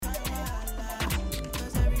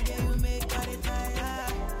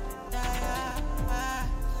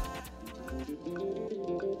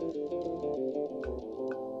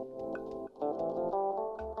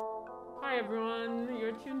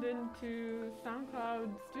SoundCloud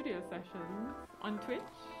studio sessions on Twitch.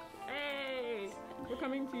 Hey! We're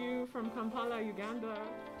coming to you from Kampala, Uganda,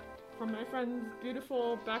 from my friend's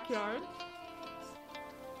beautiful backyard.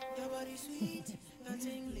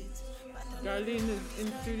 Darlene is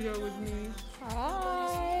in studio with me.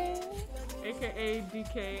 Hi! AKA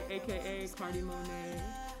DK, AKA Cardi Monet.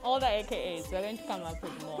 All the AKAs, we're going to come up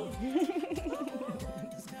with more.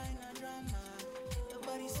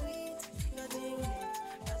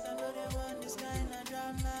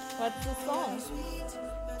 What's the song?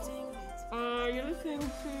 You're listening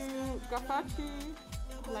to Gafachi,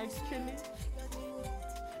 like chili.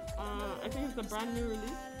 I think it's a brand new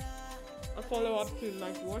release. A follow-up to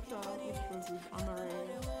Like Water, which was with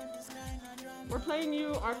Amapiano. We're playing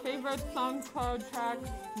you our favorite SoundCloud tracks,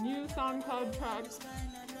 new SoundCloud tracks.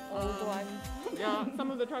 Old ones. Yeah,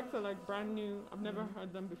 some of the tracks are like brand new. I've never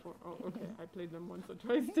heard them before. Oh, okay, I played them once or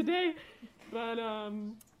twice today. But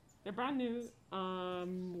they're brand new.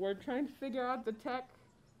 We're trying to figure out the tech.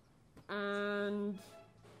 And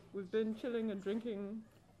we've been chilling and drinking.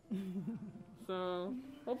 So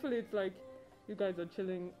hopefully it's like you guys are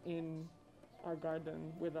chilling in our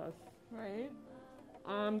garden with us, right?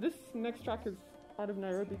 This next track is out of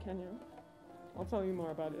Nairobi, Kenya. I'll tell you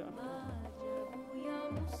more about it after.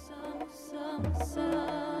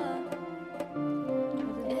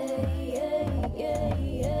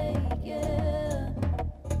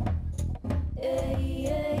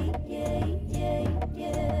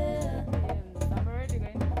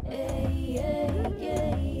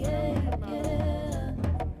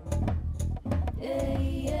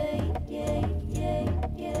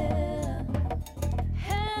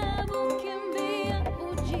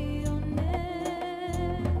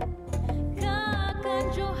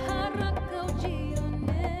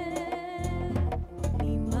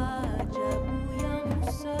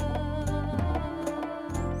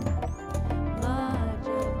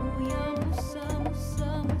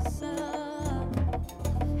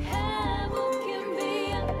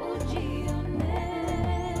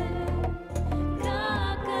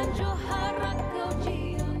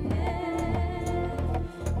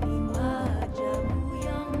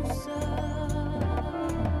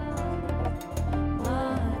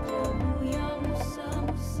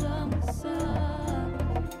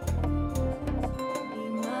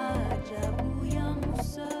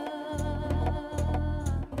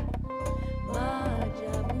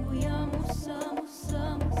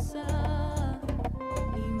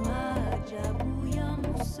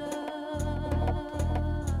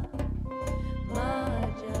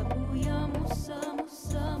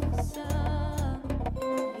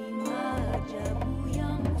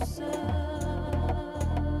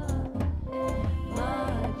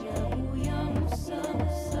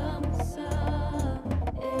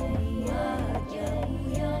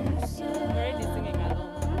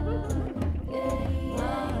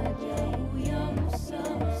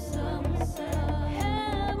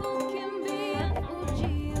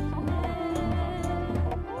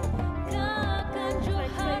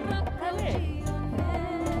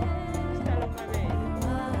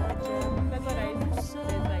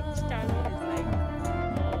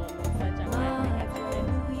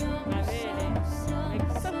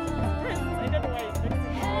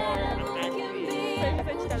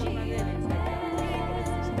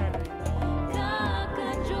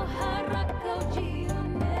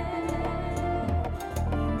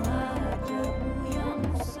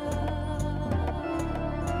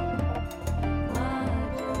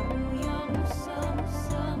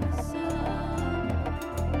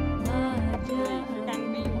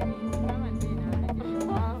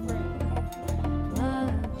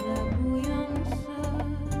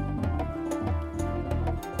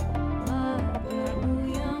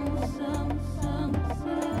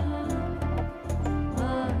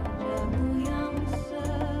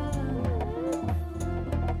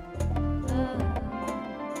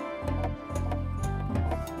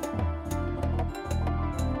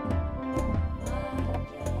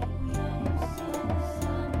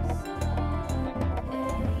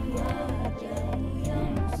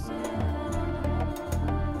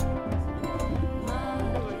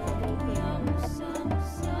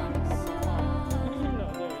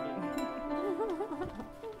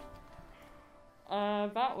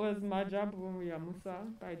 That was Majabu ya Musa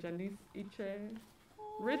by Janice Iche.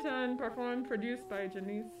 Written, performed, produced by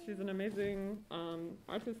Janice. She's an amazing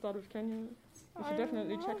artist out of Kenya. You should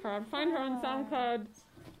definitely check her out. Find her on SoundCloud.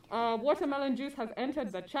 Watermelon Juice has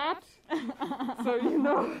entered the chat. So you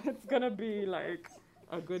know it's going to be like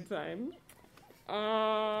a good time.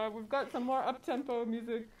 We've got some more up-tempo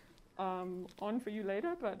music on for you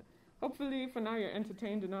later, but hopefully for now you're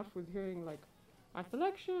entertained enough with hearing like our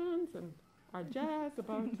selections and our jazz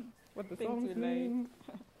about what the Things songs we mean,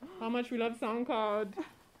 how much we love SoundCloud.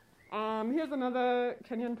 Here's another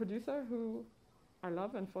Kenyan producer who I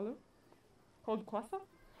love and follow, called Kwasa.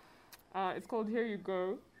 It's called Here You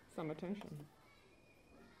Go, Some Attention.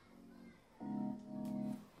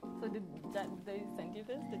 So did they send you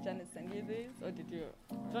this? Did Janet send you this? Or did you?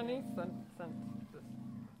 Johnny sent this,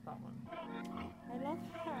 that one. I love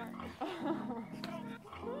her.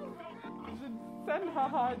 You should send her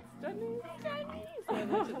hearts, Johnny. So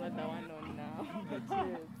that should let that one on now. But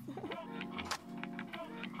yes.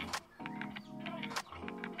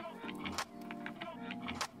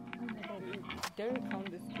 Oh my God, if Derek found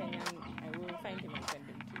this Kenyan, I will find him and send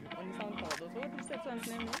him to you. On SoundCloud also. What did you say one's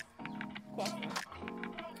name is? Kwasa.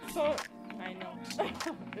 So, I know.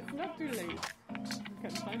 it's not too late. You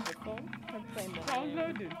can find the song, I'll find them.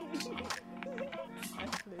 download it,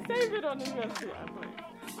 Actually. save it on the USB and play.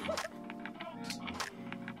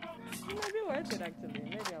 It might be worth it actually.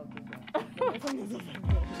 Maybe I'll do that. Is it,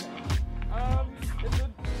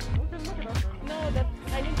 we can look it up right now. No,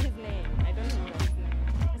 I need his name. I don't know his name.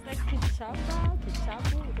 It's like Kichapu.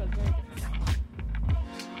 It was very difficult.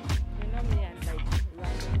 You know me and like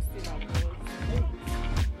random syllables.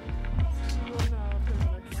 You wanna play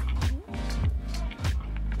the next one?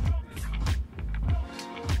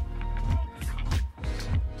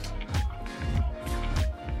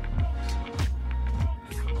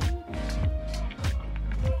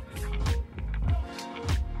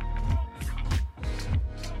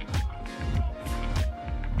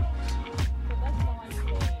 So that's the one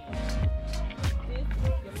playing. This,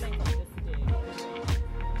 you're playing from this day.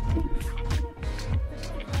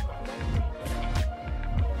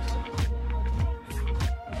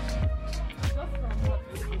 Just from what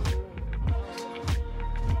we've been doing.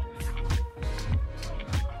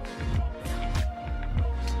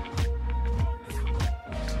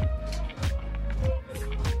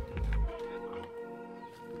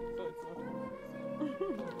 So it's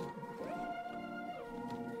not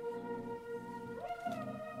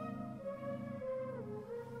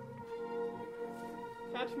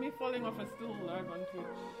Catch me falling off a stool live on Twitch.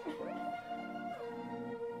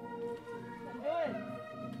 Do it.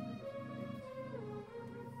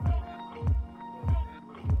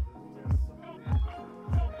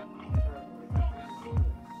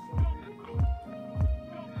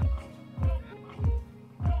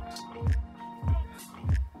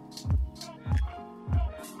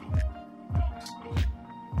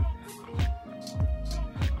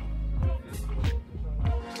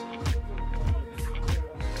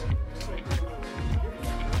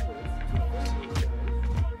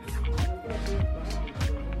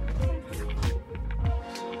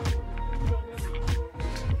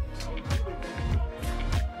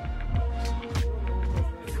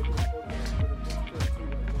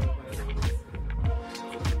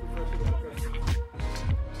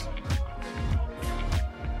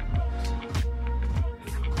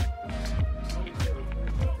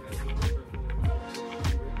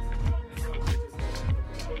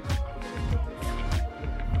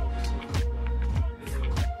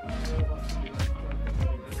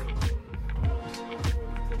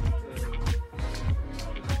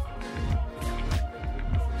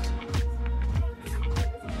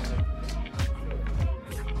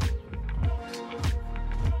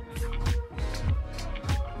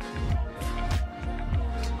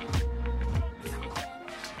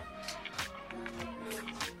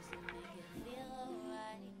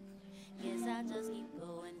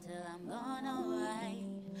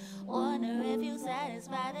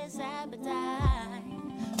 satisfy this appetite.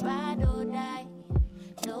 Ride or die,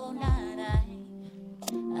 no, not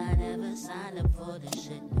I never signed up for this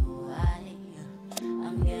shit, no,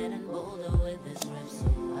 I'm getting bolder with this riff,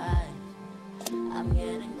 so I'm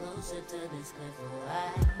getting closer to this cliff,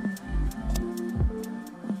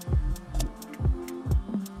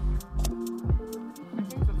 I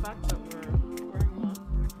think the fact that we're wearing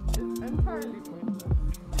masks is entirely pointless.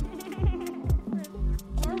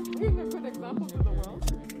 We're being a good example to the world.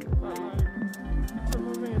 But like,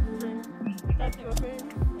 removing a string, that's the thing.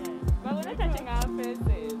 Yeah. But we're not touching our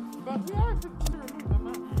faces. But we are to remove the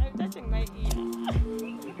mask. I'm touching my ear.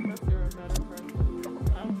 That's your better friend.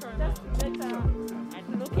 I'm trying That's to better.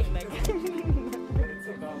 I'm looking like It's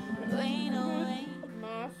about rain away,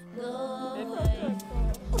 mask. go away.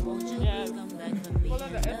 Won't you Yes. please come back for me Follow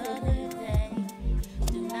the another day?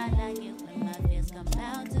 Do not like it when my fears come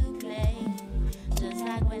out to play. Just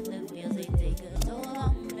like when the feels they take a toll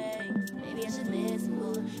on me. Maybe I should listen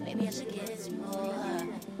more, maybe I should kiss you more.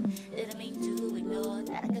 Didn't mean to ignore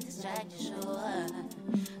that I could distract you, sure.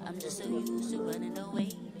 I'm just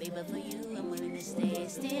but for you, I'm willing to stay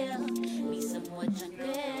still. Be somewhat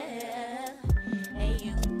tranquil. Hey,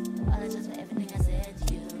 you, apologize for everything I said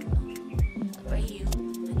to you. I pray you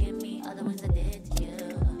forgive me all the ones I did to you.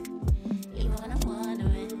 Even when I'm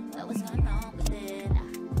wondering what was going on with it,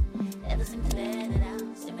 I never seem to let it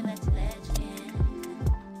out. Seem to let you in.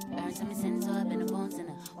 Earned some sin, so I've been a born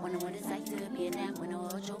sinner. Wonder what it's like to be a damn winner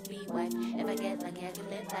or a trophy wife. If I get lucky, I could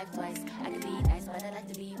live life twice. I could be nice, but I like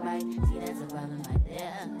to be right. See, that's a problem right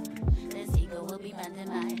there. This ego will be my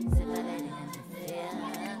demise if I let it interfere.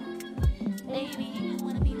 Baby, you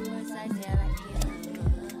wanna be the worst I say I like you.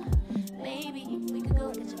 Maybe we could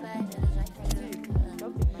go get your bite that is right for you.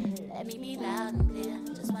 Let me be loud and clear.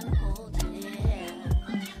 Just wanna hold you near.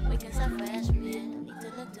 We can start fresh from here. Need to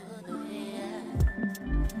look to the rear.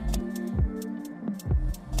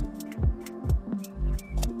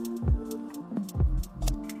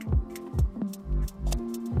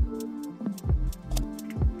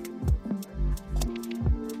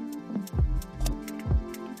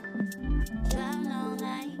 Driving all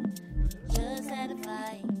night, just had a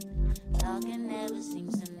fight. Talking never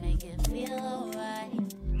seems to make it feel alright.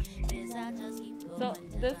 Guess I just keep going. So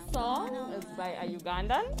this song is by a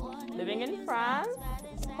Ugandan living in France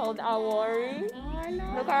called Awori.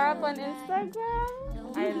 Look her up on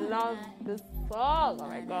Instagram. I love this song. Oh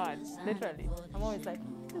my god, literally. I'm always like,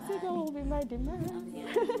 this is will be my demand.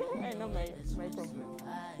 I know my problem.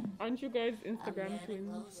 Aren't you guys Instagram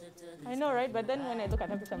twins? I know, right? But then when I look at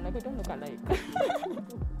her picture, I'm like, we don't look alike.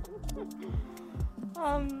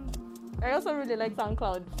 I also really like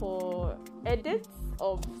SoundCloud for edits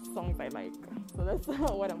of songs I like. So that's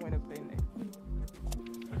what I'm going to play next.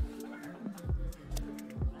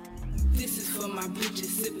 This is for my bitches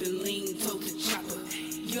sipping lean, tote the chopper.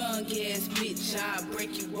 Young ass bitch, I'll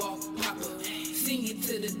break you off proper. Send you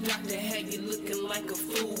to the doctor, have you looking like a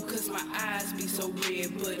fool. Cause my eyes be so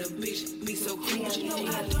red, but a bitch be so cool. You know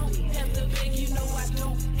I don't have to beg, you know I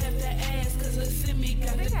don't have to ask. Cause a semi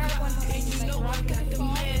got the car, and you know I got the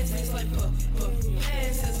mask. It's like puff,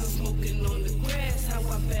 pass as I'm smoking on the grass. How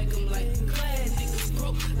I bag them like glass, niggas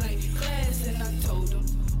broke like glass. And I told them,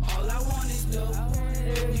 all I want is dope.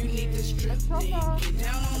 You need to strip, then get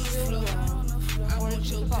down on the floor. I want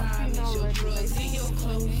your time, and your drugs, and your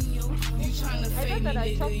clothes. You tryna fake me,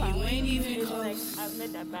 nigga, you ain't even close. I've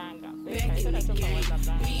made a banger. Back in the game,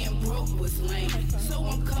 being broke was lame. So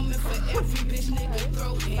I'm coming for every bitch, nigga,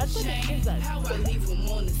 throat and chain. How I leave them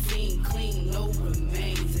on the scene, clean, no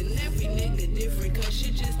remains. And every nigga different, cause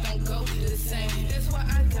shit just don't go the same. That's why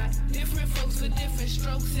I got different folks for different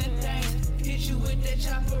strokes and things. Hit you with that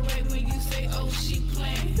chopper right when you say, oh, she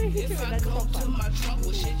playing. If I go to my trunk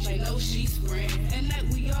with shit, you know she spraying. And that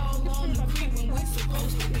we all on the creep when we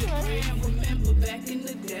supposed to be praying. Remember back in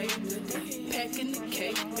the day, packing the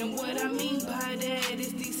cake. And what I mean by that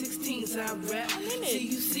is these 16s I rap. See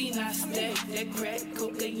you seen I stack that crack,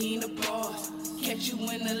 cocaine, the bars. Catch you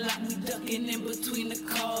in the lot, we ducking in between the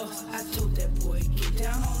cars. I told that boy, get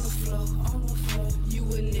down on the floor, on the floor. You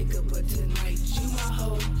a nigga, but tonight you my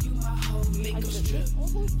hoe, make a strip,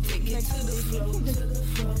 take it to the floor,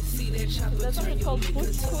 See that chopper turn your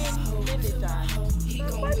nigga to my hoe, He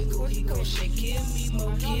gon' wiggle, he gon' shake, give me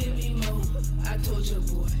more. I told your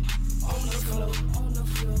boy, on the floor,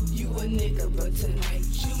 you a nigga, but tonight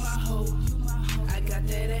you my hoe. I got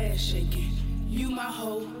that ass shaking, you my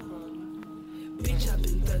hoe. Bitch, I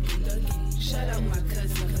been thuggin'. Shout out my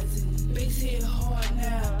cousin. Bass hit hard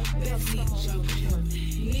now, backseat jumping.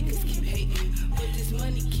 Niggas keep hating, but this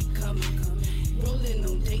money keep coming. Rolling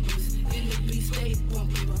on Dayton's, in the beat stay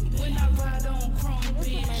bumping. When I ride on chrome,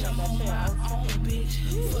 bitch, I'm on my own, bitch.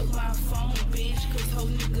 Fuck my phone, bitch, cause whole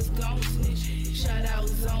niggas gon' snitch. Shout out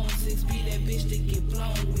Zone 6, be that bitch to get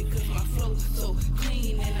blown with. Cause my flow so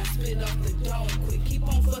clean and I spit off the dome quick. Keep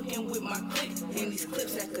on fucking with my click, and these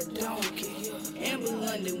clips like a donkey. Amber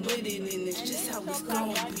London with it, and it's just how it's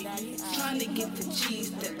gon' be. Trying to get the cheese,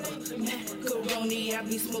 that macaroni I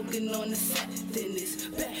be smoking on the set. Then it's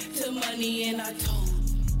back to money, and I told,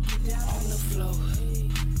 get down on the floor.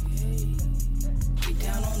 Get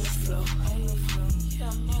down on the floor. On the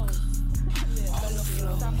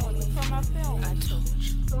floor. From a film. I told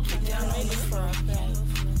you, get down on the floor.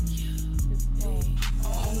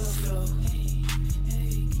 On the floor.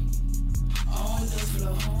 On the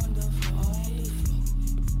floor.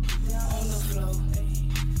 On the floor.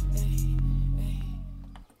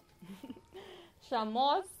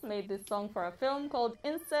 Shamos made this song for a film called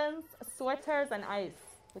Incense, Sweaters and Ice,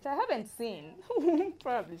 which I haven't seen.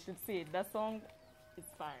 Probably should see it. That song is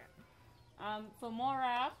fire. So more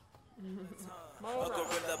rap. A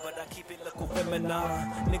gorilla, but I keep it little feminine.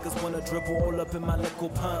 Niggas wanna dribble all up in my little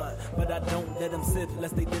pond, but I don't let them sip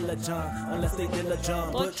unless they diligent. Unless they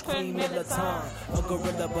diligent, butch queen militant. A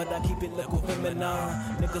gorilla, but I keep it little feminine.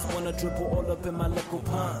 Niggas wanna dribble all up in my little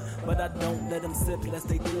pond, but I don't let them sip unless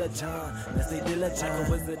they diligent. Unless they diligent. Like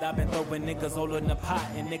a wizard, I've been throwing niggas all in the pot,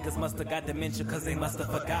 and niggas musta got dementia cause they musta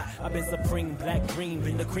forgot. I've been supreme, black, green,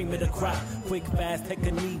 been the cream of the crop. Quick, fast, take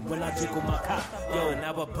a knee when I jiggle my cop. Yo,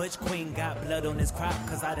 now a butch queen got blood on his crop,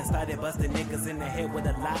 cause I done started busting niggas in the head with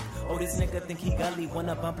a lock. Oh, this nigga think he gully,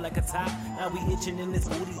 wanna bump like a top. Now we itching in this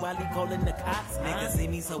booty while he calling the cops. Niggas see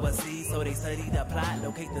me, so I see, so they study the plot.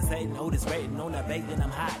 Locate the setting, hold this rating on the bait, then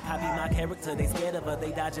I'm hot. Copy my character, they scared of her,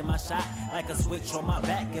 they dodging my shot. Like a switch on my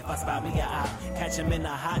back if I spot me a op. Catch him in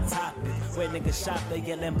a hot topic. Where niggas shop, they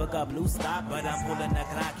yelling, book up blue stop. But I'm pulling the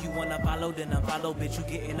clock, you wanna follow, then unfollow, bitch, you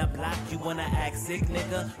get in a block. You wanna act sick,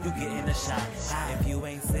 nigga, you get in a shot. If you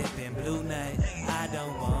ain't sipping blue nut, I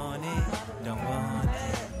don't want it, don't want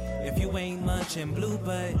it. If you ain't munching blue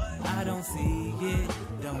butt, I don't see it,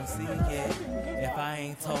 don't see it. If I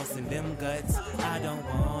ain't tossing them guts, I don't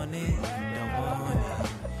want it, don't want it.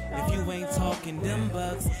 If you ain't talking them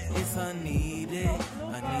bucks, it's unneeded,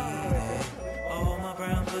 unneeded. All my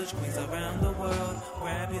brown bush queens around the world,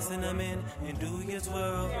 grab your cinnamon and do your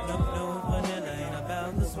twirl. No vanilla ain't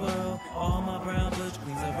about this world. All my brown bush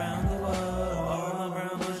queens around the world. All my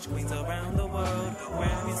brown bush queens around the world,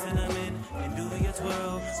 grab your cinnamon and do your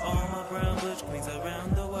twirl. All my brown bush queens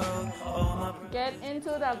around the world. All my Get into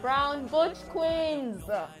the brown butch queens.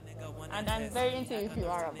 And I'm very into if you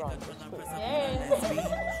are a brown butch queen.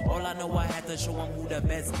 Yes. All I know, I had to show him who the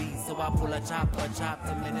best be. So I pull a chop,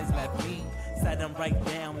 10 minutes left me. Sat him right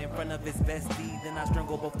down in front of his bestie. Then I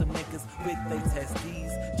strangle both them niggas with they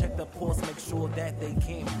testes. Check the pulse, make sure that they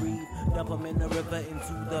can't breathe. Dump them in the river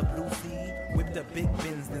into the blue sea. Whip the big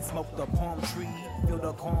bins, then smoke the palm tree. Feel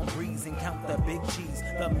the calm breeze and count the big cheese.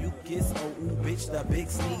 The mucus, oh ooh bitch, the big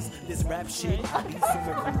sneeze. This rap shit, I be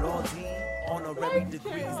swimming from loyalty. Honorary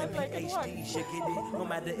degrees and PhD, shit get it. No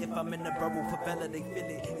matter if I'm in the borough, favela, they feel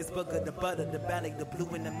it. It's booger, the butter, the ballet, the blue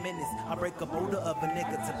in the menace. I break a motor of a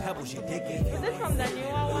nigga to pebbles, you dig it. Is it from the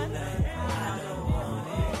newer one? I don't want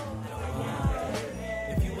it, don't want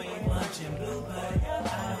it. If you ain't munching blue butt,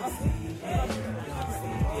 I don't see it, don't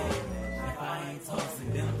see it. If I ain't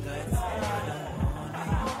tossing them guts, I don't want it,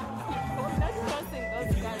 don't want it. That's tossing those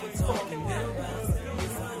If you guys. ain't talking them guts,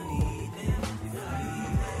 it's unneeded, it's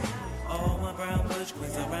unneeded. All my brown bush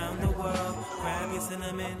queens around the world, grab your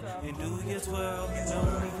cinnamon and do your twirl.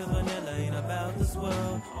 Don't need the vanilla, ain't about this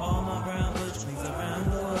world. All my brown bush queens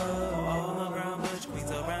around the world. All my brown bush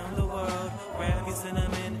queens around the world, grab your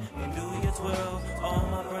cinnamon and do your twirl. All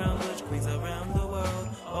my brown bush queens around the world.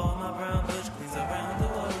 All my brown bush queens around the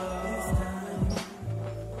world.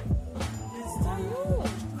 This time,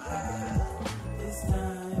 this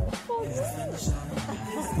time, it's sunshine.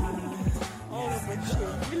 This time, All of it.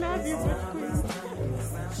 We love you, butch queen.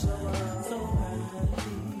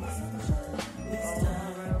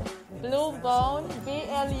 Blue Bone,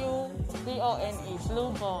 BLUBONE,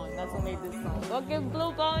 Blue Bone. That's who made this song. Go give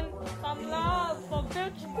Blue Bone some love for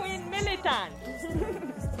Butch Queen Militant.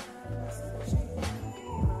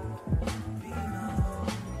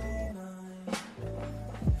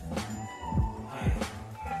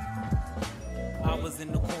 I was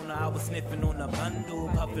in the corner, I was sniffing on a bundle,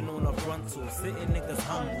 puffing on a frontal, sitting niggas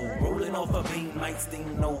humble, rolling off a beam, might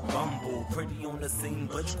sting, no bumble, pretty on the scene,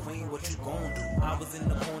 butch queen, what you gon' do? I was in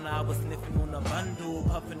the corner, I was sniffing on a bundle,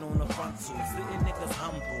 puffing on a frontal, sitting niggas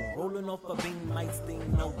humble, rolling off a beam, might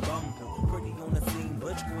sting, no bumble, pretty on the scene,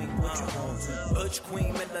 butch queen, what you gon' do? Butch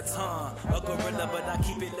queen militant, a gorilla, but I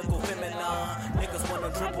keep it little feminine. Niggas wanna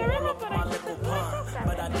dribble all up in my little pond,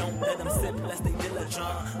 but I don't let them sip unless they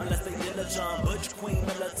diligent, unless they diligent. Butch queen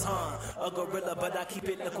militant, a gorilla, but I keep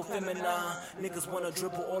it little feminine. Niggas wanna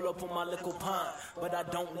dribble all up on my little pond, but I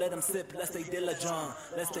don't let them sip unless they diligent,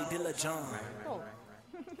 unless they diligent. Oh.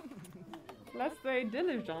 Let's say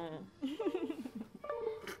diligent.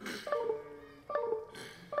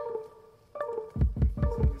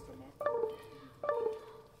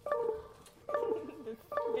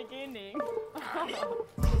 Beginning.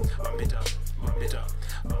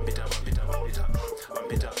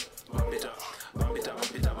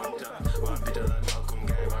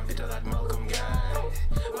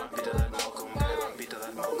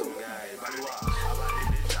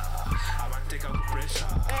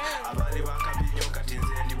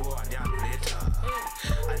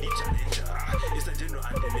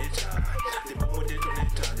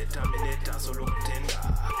 Solo contender,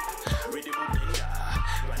 ready for bender.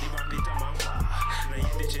 Bali vampita mangwa, na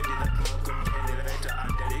yende chendi that Malcolm, the writer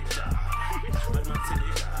and director.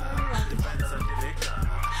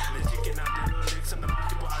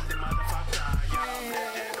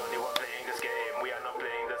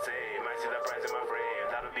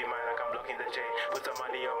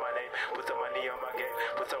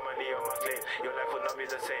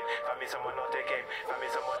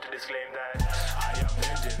 always claim that I am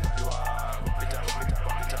legend. Do I bump it up, bump it up,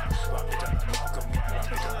 bump it up, bump it up like Malcolm guy,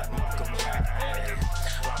 bump it up like Malcolm guy.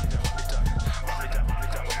 Bump it up, bump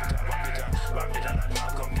it up, bump it up, bump it up, bump it up, bump it up, bump it up like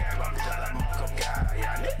Malcolm guy, bump it up like Malcolm guy.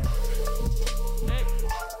 Yeah.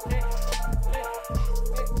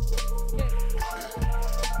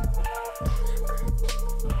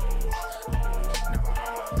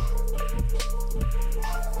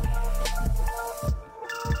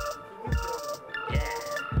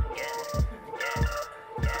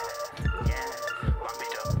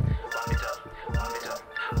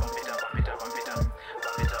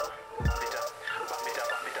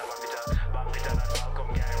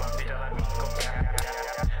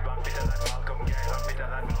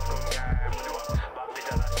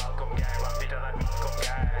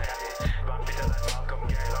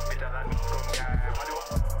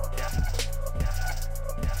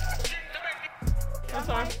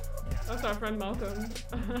 That's our friend Malcolm,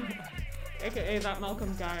 aka that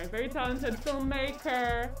Malcolm guy. Very talented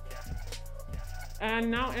filmmaker.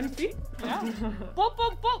 And now MC. Yeah. Boop,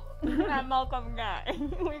 boop, boop. That Malcolm guy.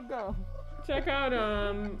 Here we go. Check out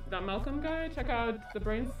that Malcolm guy. Check out the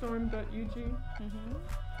brainstorm.ug.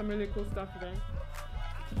 Some really cool stuff there.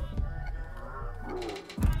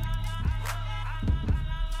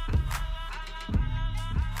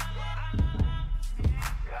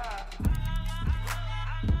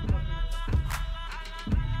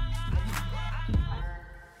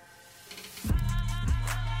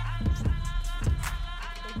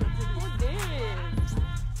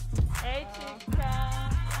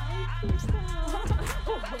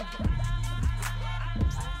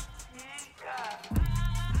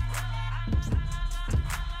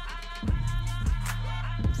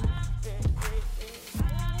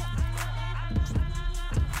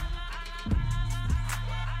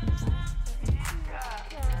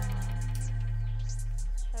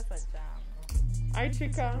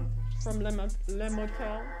 Chica from Le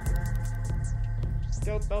Motel,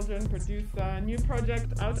 dope Belgian producer. New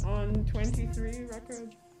project out on 23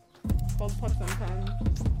 Records called Pots and Pans.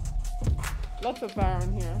 Lots of fire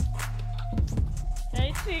on here.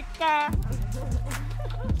 Hey Chica!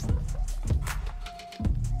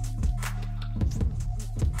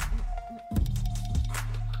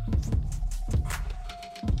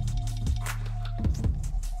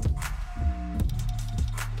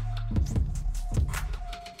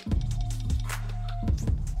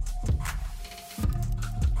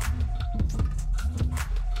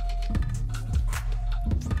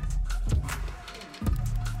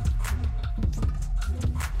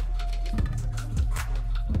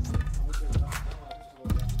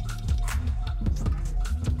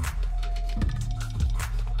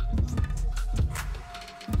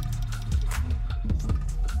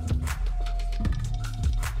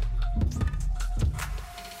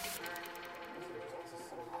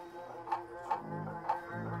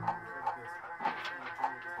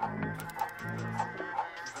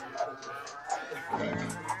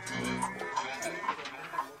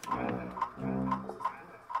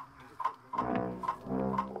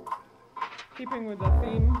 Keeping with the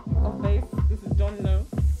theme of bass, this is Don Low.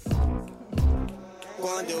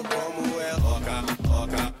 Quando eu como é oca,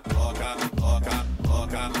 oca, oca, oca,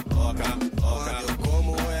 oca, oca, oca. Quando eu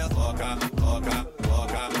como é oca, oca,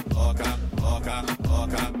 oca, oca, oca, oca,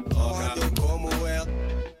 oca. Quando eu como é oca,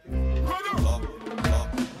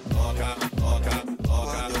 oca, oca.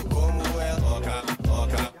 Quando eu como é oca,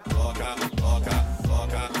 oca, oca, oca,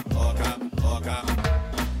 oca, oca, oca.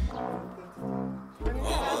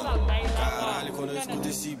 Caralho, quando eu escuto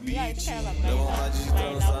esse beat, dá vontade de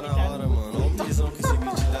dançar na hora, mano. Olha o tesão que esse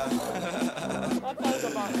beat dá.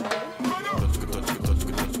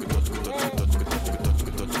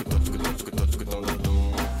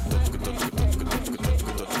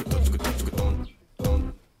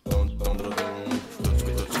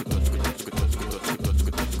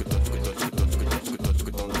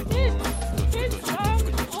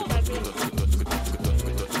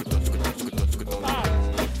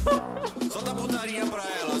 Solta a putaria pra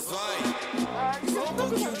elas, vai. Só um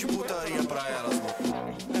pouquinho de putaria pra elas, mano.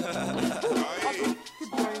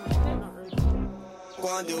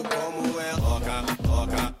 Quando eu como é oca,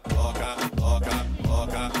 oca, oca, oca,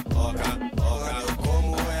 oca, oca, oca. Quando eu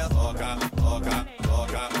como é oca, oca,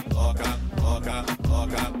 oca, oca, oca,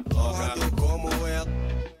 oca, oca. Quando eu como é oca,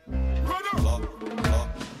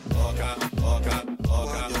 oca, oca.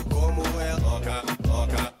 Quando eu como é oca,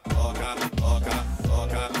 oca, oca, oca,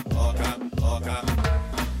 oca, oca, oca.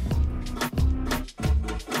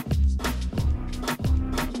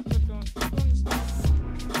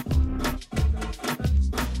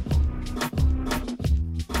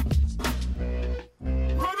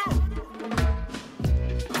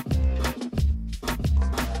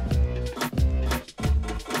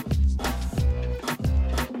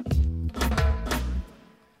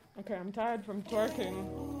 I'm tired from twerking.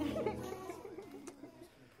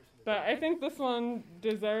 But I think this one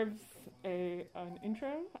deserves an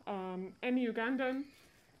intro. Any Ugandan?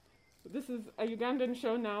 This is a Ugandan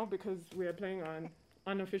show now because we are playing on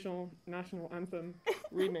unofficial national anthem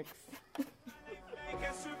remix.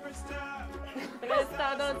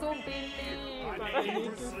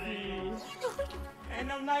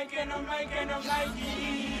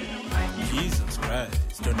 Jesus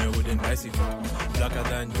Christ, Johnny with an icicle. Blacker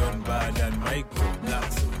than John Bad and Michael.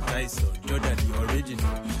 Black so Tyson, Jordan the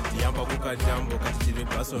original. The Amapiano Jambo, Katiri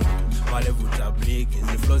Person. Malevuta Blake,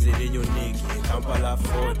 the flows in your neck. Kampala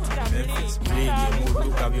Fort, Memphis Blake.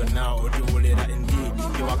 Look up your now, or do later indeed.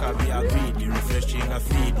 You walk up be agreed, the refreshing a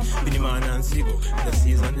feed. Miniman and Sigo, the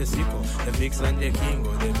seas and the Sico. The Vix and the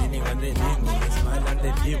Kingo, the meaning and the Dingo. The smile and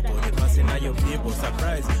the dimple, the passing of your people.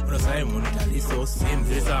 Surprise, no Simon, Tali so simple.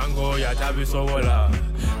 This ango ya tabi sowola.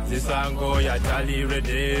 This ango ya tali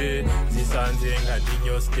ready. This anting and in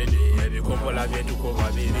your steady. Every couple of you to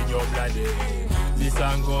cover me in your blood. This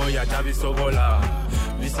ango ya tabi sowola.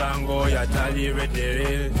 This ango ya tali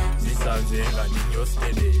ready. This anting and in your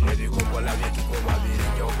steady. Every couple of you to cover me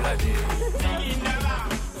in your blood.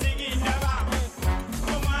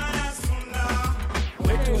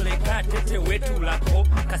 Tete wetu lako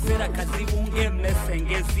kasera kazibunge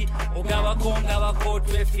mnesengezi ogabako ngabako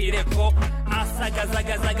twefireko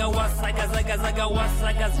asagazagazaga wasagazagazaga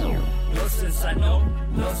wasagazo no sense I know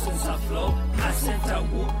no sense I flow I sent a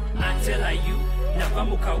woo until I you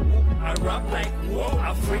navamuka woo I rap like woo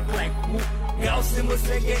I freak like woo girl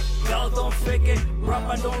simusege girl don't fake it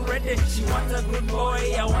rapper don't read it she want a good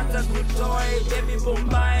boy I want a good toy baby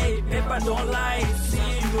Bombay paper don't lie see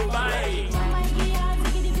you in Dubai.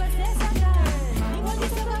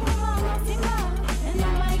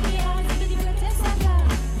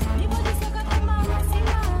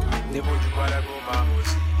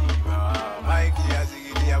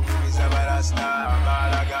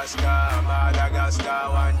 Madagascar,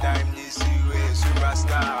 one time this way,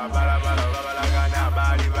 superstar. Balagana,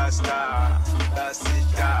 body basta.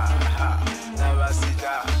 Lasita,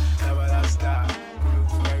 Navasita, Navalasta.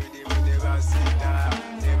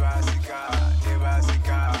 Nevasika.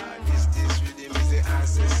 This rhythm is the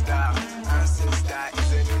ancestor. Ancestor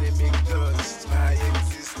is an enemy ghost. My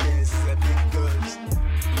existence is a big ghost.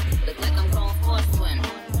 Look like I'm going for a swim.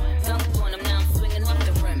 Dunk on him, now I'm swinging off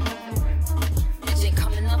the rim. Bitch ain't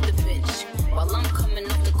coming up the bench. While I'm coming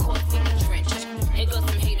up the court, feeling drenched. Here goes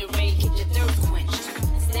some haterade, get your thirst quenched.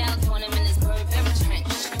 Styles on him in this bird very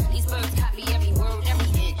trench. These birds copy every word,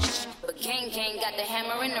 every inch. But Gang got the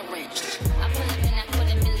hammer and the wrench. I pull up and I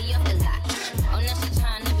put a milli off the lot. Oh, now she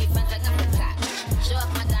trying to be friends like I'm a cop. Show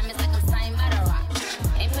off my diamonds like I'm signed by the rock.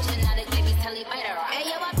 Ain't pushing out his baby's telly by the rock.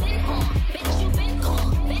 Hey, yo, I been on. Bitch, you been on.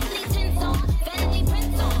 Bentley tints on. Fendi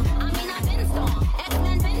prints on. I mean, I been on.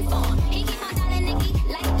 X-Men been on. He keep my darling Nicky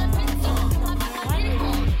like the prince on. I been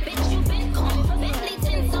on. Bitch, you been on. Bentley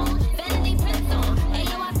tints on. Fendi prints on. Hey,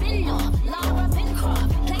 yo, I been on. Laura Pincroft.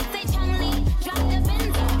 Play say Chun-Li. Drop the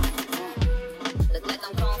Benz off. Look like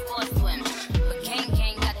I'm going for a swim. But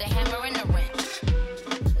Gang got the hammer and the wrench.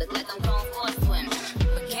 Look like I'm going for a swim.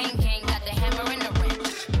 But Gang got the hammer and the wrench.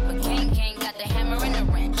 But Gang got the hammer and the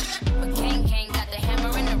wrench. But Gang got the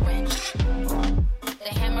hammer and the wrench.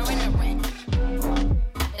 The hammer and the wrench.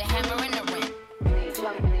 The hammer and the wrench.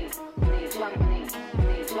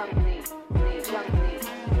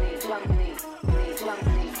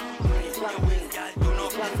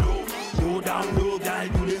 Go down low, girl,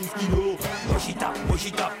 do them skilo. Push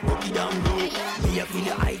it up, rock it down low. Me a feel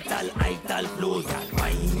the ital flows.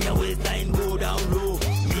 Find your waistline, go down low.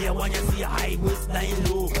 Me a wanna see a high waistline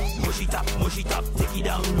low. Push it up, take it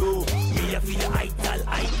down low. Me a feel the ital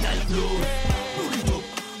flows.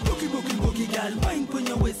 Rock it, girl, wine pon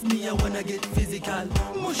your waist. Me a wanna get physical.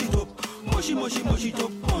 Mush it up,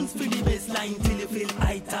 bounce for the baseline till you feel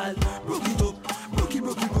ital. Rock it up,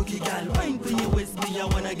 girl, wine pon your waist. Me a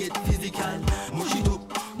wanna get physical. Mush it up,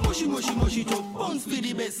 bounce for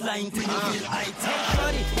the baseline till you feel ital.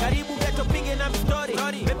 Shorty, karibu geto pinge na mstori.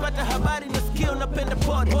 Mepata habari na skill napenda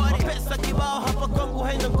pori. Pesa kibao hapa kwangu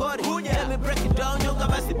haina ngori. Let me break it down, nyonga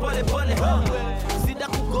basi pole pole. Sida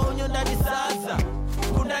kugonyo ndani sasa.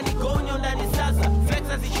 Kundani gonyo ndani sasa.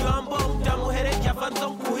 Flexa zishuambo mtamuhere jafa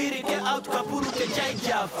nzong kuhiri ke out kapuru ke chai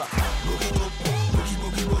jafa. Rock it up,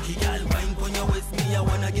 girl, wine pon your waist. Me I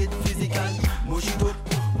wanna get physical. Mush it up,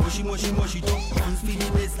 bounce for the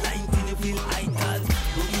baseline till you feel ital.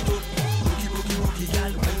 Rock it up,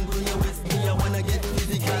 girl, wine pon your waist. Me I wanna get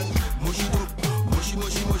physical. Mush it up,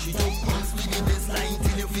 bounce for the baseline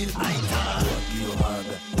till you feel ital.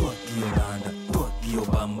 Tuwaki yo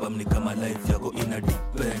bambam ni kama life yako ina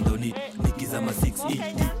depend on it.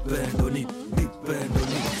 depend on it, depend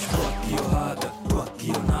on it. Rock your haga, rock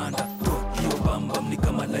your nanda, rock your bam bam. Ni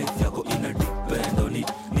kama life yako ina depend on it.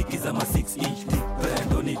 Nikizama 6 inch,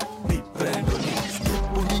 depend on it, depend on it.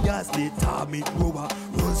 Step on the gas, they time it rubber.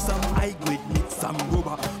 Roll some high grade, mix some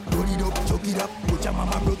rubber. Roll it up, choke it up, put your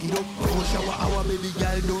mama broke it up. Go shower our baby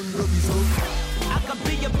girl, don't rub it so. I can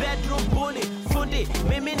be your bedroom bully, fundi.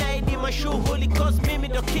 Mimi naidi mashughuli, cause mimi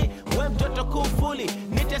ndo kid. We mtoto kufuli,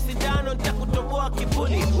 nite sindano nitakutoboa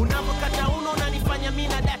kipuli. Unavokata uno unanifanya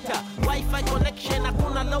mina data. Wi-Fi connection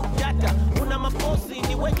hakuna low data. Una maposi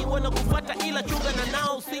ni wengi wana kufuata, ila chunga na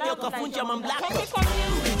nao usije ukafunja mamlaka.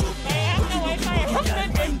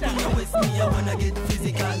 I wanna get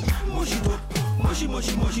physical. Mush it up,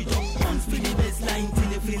 mush it up. Bounce for the baseline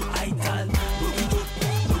till you feel ital. Rock it up,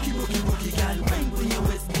 rock it, girl. Bang on your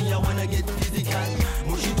waist, me I wanna get physical.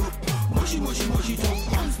 Mush it up, mush it up.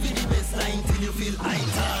 Bounce for the baseline till you feel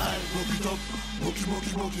ital. Rock it up,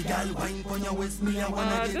 rock it, girl. Bang on your waist, me I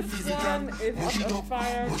wanna get physical. This one is Mush it a up,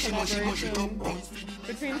 fire mush it collaboration up.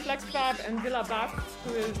 between Flex Fab and Dilla Bax,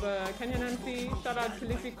 who is Kenyan MC. Shout out to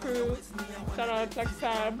Leafy Crew. Shout out Flex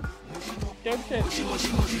Fab. Dope shit. Mush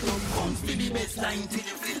it up. Bounce for the baseline till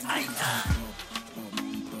you feel ital.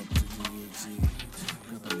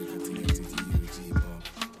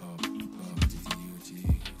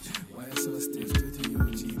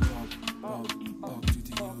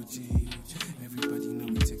 Everybody know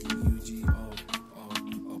we taking UG up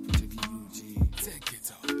to the UG. Take it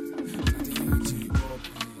up to the UG,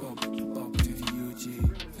 up to the UG.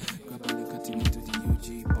 Grab a look at it to the UG,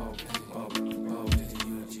 up to the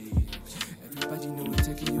UG. Everybody know we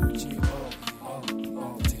taking UG up to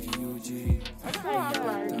the UG. I feel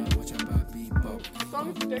like Watch your baby pop.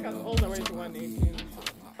 songs take us all the way to 118.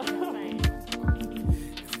 If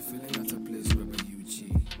you're feeling out of place, grab a UG.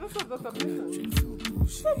 This is the submission. Drink feel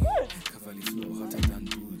bougie. So good. Cavalry flow hotter than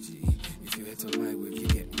bougie. If you hit on my wave, you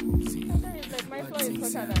get woozy. Like my flow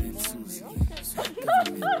is hotter than Susie.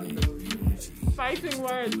 Fighting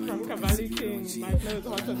words from Cavalli King. My flow is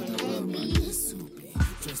hotter than Susie. Soupy.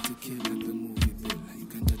 Just to kill like the movie bill. You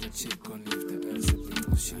can touch a chick on if the ass a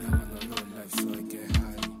bill. She now on a low life, so I get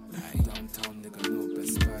high. Downtown, nigga, no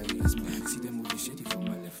best buy. See the movie shady from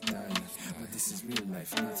my left eye. But this is real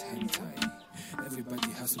life, not hentai.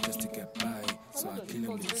 Everybody hustle just to get by. So I kill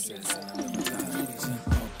him with sense and I never die.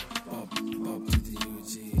 Up to the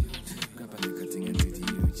UG. Grab a nigga thing and to the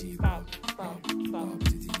UG. Up to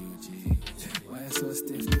the UG. Why I so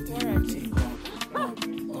stiff to the UG? Up to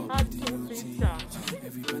the UG.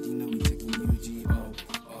 Everybody know we taking UG. Up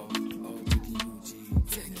to the UG.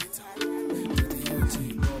 Take it up to the UG.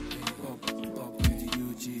 Up to the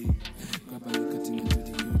UG. Grab a nigga thing and to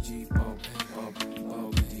the UG. Up to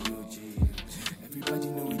the UG. Everybody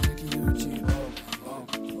know we taking UG. Up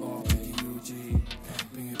to the UG.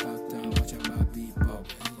 Bring it back down, watch your baby pop,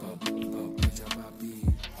 watch your baby.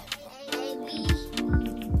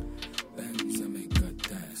 Bands I make good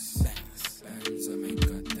dance, bands I make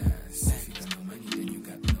good dance. If you got no money, then you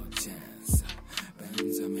got no chance.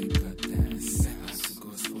 Bands I make good dance. As it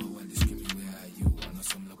goes forward, they screaming, where are you? I know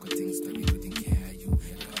some local things that we wouldn't care you.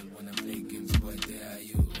 Girl wanna play games, boy, there are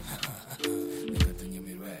you. Look at the new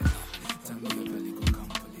me red. Tell me your belly go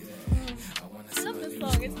Kampala there. I wanna see I love my this lips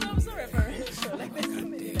song. go It's so referential. Like there's so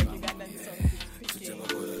many like Ugandan songs.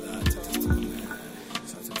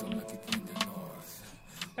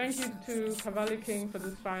 Thank you to Cavalli King for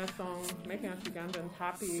this fire song, making us Ugandans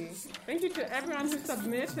happy. Thank you to everyone who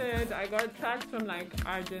submitted. I got tracks from like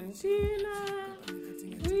Argentina,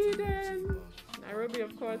 Sweden, Nairobi,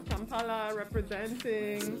 of course, Kampala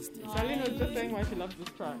representing. Charlene was just saying why she loves this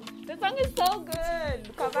track. The song is so good.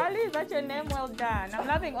 Cavalli is such a name well done. I'm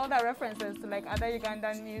loving all the references to like other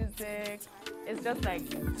Ugandan music. It's just like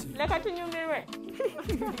a Chinyumire.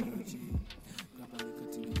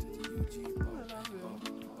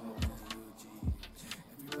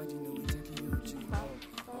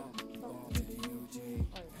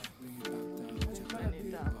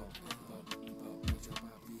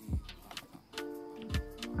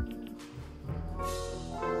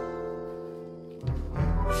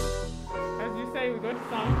 As you say, we go to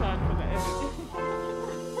SoundCloud for the edit.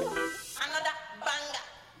 Another banger.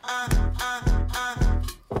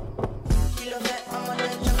 Kilo vet, mama de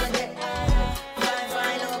chocolate.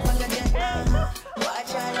 Fine, up on the jet.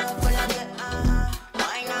 Watch out for the jet.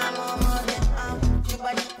 Why not mama de?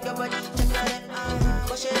 Your body, chocolate.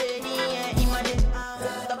 Push it ready, imagine.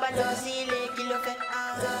 The bando sile, kilo vet.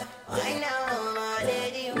 Why now mama de?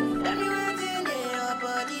 Let me want in your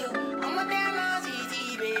body. I'm a damn easy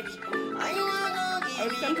baby. I I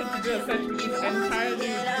was tempted to do a set which is entirely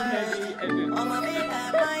heavy edit. I'm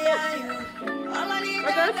a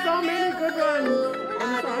But there's so many good ones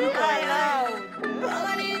on SoundCloud.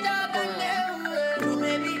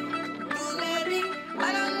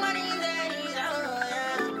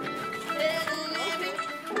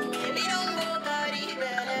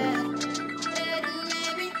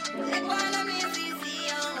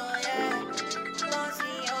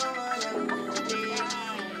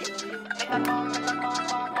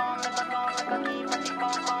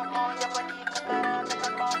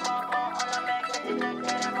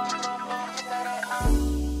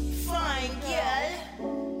 Fine girl,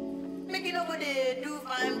 make it over there, do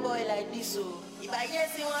fine boy like this. So if I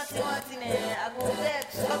guess you want in there, I go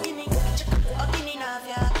flex. Okini, okini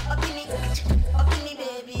navia, okini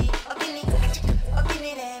baby,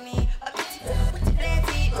 okini demi,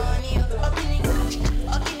 plenty money,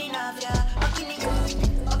 okini navia, okini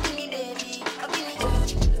baby,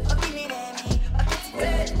 okini demi,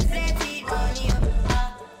 plenty money.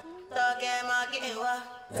 Talk and market,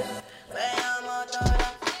 where I'm a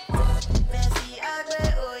dollar. Messi agbe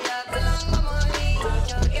oya kalanga money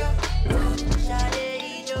joya. Shade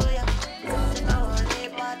ijoya. I want a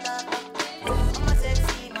patata. I'm a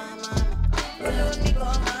sexy mama. Follow me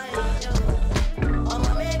come my angel. I'm a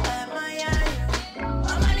make my eye.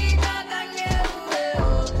 I'm a little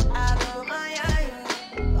kangaroo. I go my eye.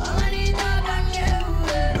 I'm a little kangaroo.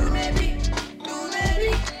 Do maybe.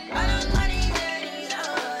 I don't money very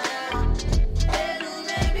down.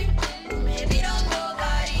 Do maybe don't go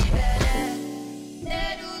carry better.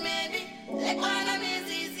 Do maybe like one of me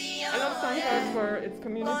see. I love SoundCloud for its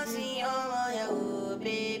community.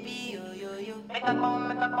 Baby, yo. Make a come,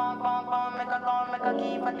 make a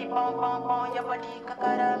keep a pom. Your body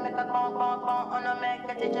kakara, make a pom. On a make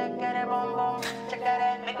a check it, bom. Check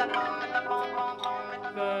it, make a pom.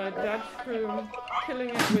 The Dutch crew killing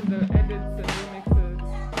it with the edits and remixes.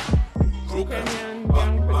 Kenyan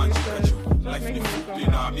young producers just making it go.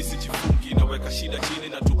 Na misi jifungi naweka shida chini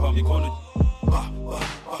na tupa mikono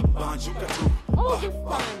banjuka tu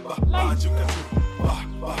banjuka tu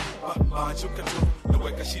banjuka tu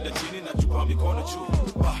naweka shida chini na tupa mikono juu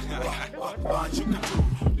banjuka tu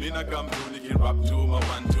nina gamdu niki rap tu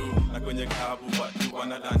mawantu na kwenye kabu watu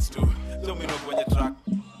wana dance tu domino kwenye track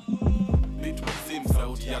beat with sim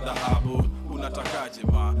sauti ya dhahabu unatakaje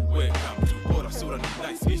ma welcome to bora sura ni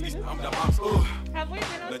nice I'm the moms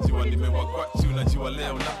najua nimewakwachi unajua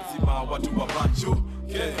leo lazima watu wa banju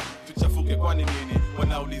tuchafuke kwani nini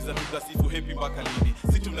wanauliza tutasifu happy mpaka lini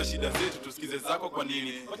si tuna shida zetu tusikize zako kwa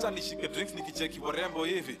nini wacha nishike drinks nikicheki warembo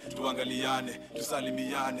hivi tuangaliane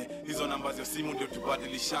tusalimiane hizo namba za simu ndio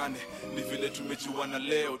tubadilishane ni vile tumejuana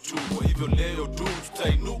leo tu kwa hivyo leo tu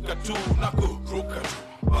tutainuka tu na kuruka tu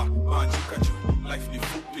banjuka juu life ni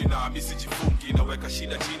fupi na misi jifungi naweka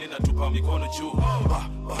shida chini na tupa mikono juu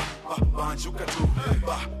banjuka tu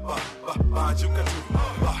banjuka tu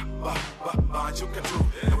banjuka tu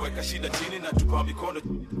naweka shida chini na tupa mikono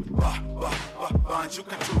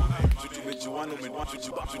banjuka tu tumejuana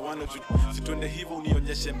umejuana situende hivyo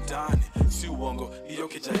unionyeshe mtaani si uongo hiyo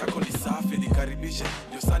keja yako ni safi nikaribishe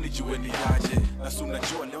ndio sani jue ni aje na si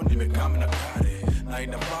unajua leo nimekaa na kare na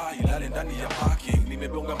inafaa ilale ndani ya parking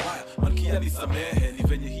nimebonga mbaya malkia nisamehe ni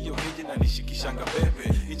venye hiyo keje na nishikishanga pepe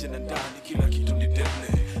nje na ndani kila kitu ni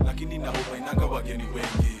deadly lakini naomba inanga wageni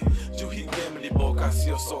wengi juu hii game ni boka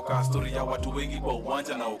sio soka story ya watu wengi kwa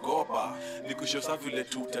uwanja na ogopa nikushosa vile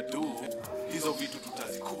tutadu hizo vitu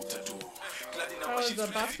tutazikuta tu. That was a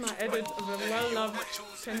Basma edit of a well-loved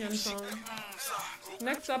Kenyan song.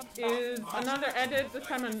 Next up is another edit, this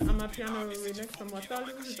time an Amapiano remix from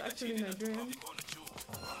Watalu, who's actually Nigerian.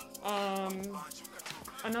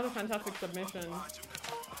 Another fantastic submission.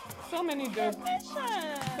 So many dope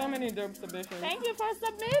submissions. Thank you for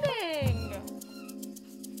submitting.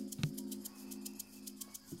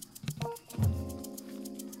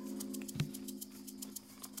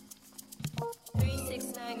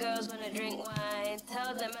 369 girls wanna drink wine.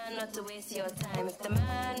 Tell the man not to waste your time. If the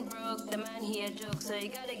man broke, the man here joke. So you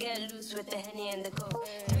gotta get loose with the Henny and the Coke.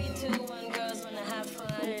 3, 2, 1 girls wanna have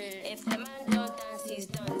fun. If the man don't dance, he's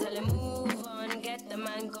done. Tell him move on, get the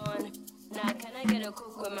man gone. Now can I get a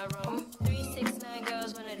Coke with my rum? 369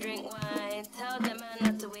 girls wanna drink wine. Tell the man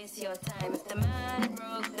not to waste your time. If the man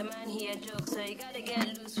broke, the man here joke. So you gotta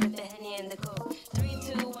get loose with the Henny and the Coke. 3,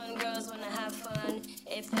 2, 1 girls wanna have fun.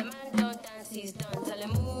 If the man don't dance, he's done. Tell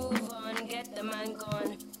him move on, get the man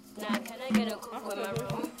gone. Now can I get a Coke with my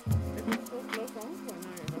rum?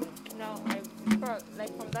 No,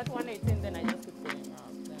 like from that 118, then I just keep going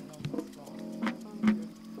up. Then almost long.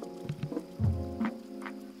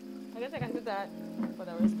 I guess I can do that for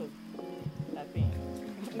the rest of that thing.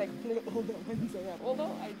 Like play all the ones I have.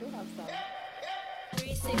 Although I do have some.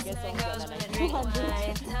 369 girls wanna drink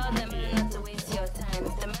wine. Tell them not to waste your time.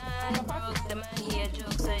 If the man broke, the man he a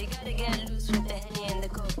joke. So you gotta get loose with the Henny and the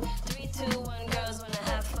Coke. 3, 2, 1, girls wanna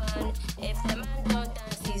have fun. If the man don't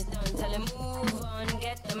dance, he's done. Tell him move on,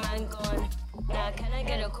 get the man gone. Now can I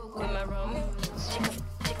get a Coke with my rum?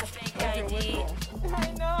 Chick a fake ID.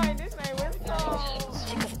 I know, I did my whistle.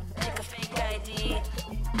 Chick a fake ID.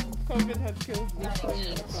 COVID has killed this thing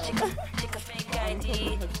in the club. Chick a fake ID.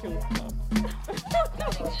 COVID has killed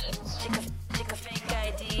clubs. Chick a fake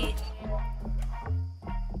ID.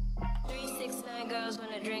 369 girls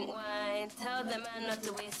wanna drink wine. Tell the man not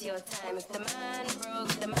to waste your time. If the man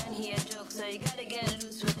broke, the man he a joke. So you gotta get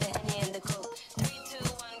loose with the Henny and the Coke. 3, 2,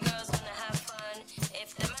 1, girls wanna have fun.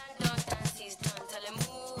 If the man don't dance, he's done. Tell him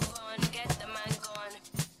move on, get the man gone.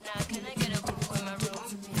 Now can I get a Coke in my room?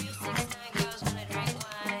 369 girls wanna drink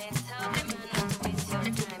wine. Tell the man not to waste your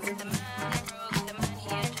time. If the man broke, the man he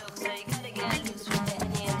a joke. So you gotta get loose with the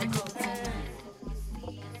Henny and the Coke.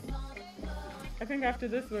 I think after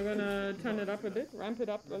this we're gonna turn it up a bit, ramp it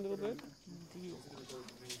up a little bit.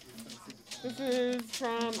 This is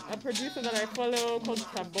from a producer that I follow called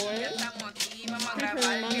Chaboy.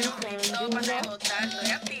 Featuring Mami from Uganda. Estoy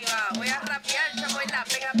activa, voy a rapear, Chaboy la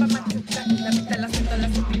pega pa' machucar. La pista la siento, la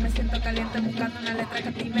sentí, me siento caliente buscando una letra que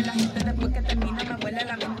active la gente. Después que termina me huele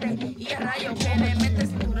la mente. Y a rayos que le mete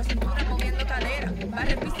cintura, cintura moviendo cadera. Va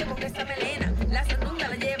repise con esa melena, la sandunga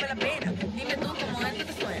la lleva la pena. Dime tú cómo esto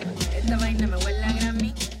te suena. Esta vaina me huele a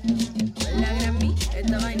Grammy, huele a Grammy.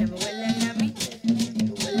 Esta vaina me huele a Grammy,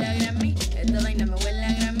 huele a Grammy. Esta vaina me huele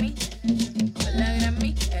a Grammy, huele a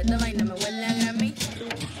Grammy. Esta vaina me huele a Grammy.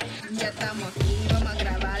 Ya estamos aquí, vamos a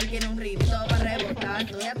grabar. Quiero un ritmo para rebotar.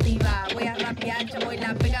 Estoy activa, voy a rapear, Chaboy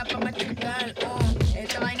la pega pa' machucar.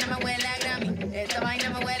 Esta vaina me huele a Grammy, esta vaina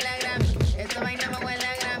me huele a Grammy. Esta vaina me huele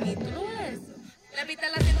a Grammy. ¿Tú no ves eso? La pista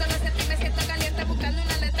la siento, la sentí, me siento caliente buscando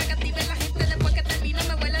una letra que active la gente. Después que termina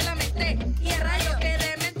me huele la mente. Y a rayos que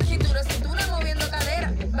de mente, cintura, cintura moviendo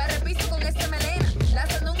cadera. Va repiso con esa melena, la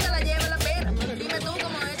sandunga la lleva la pena. Dime tú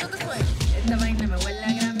cómo esto te suena. Esta vaina me huele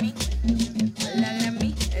a Grammy, huele a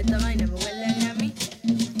Grammy. Esta vaina me huele a Grammy,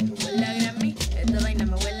 huele a Grammy. Esta vaina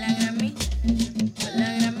me huele a Grammy, huele a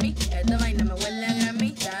Grammy. Esta vaina me huele a Grammy.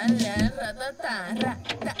 Dale, ratata,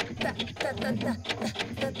 ratata,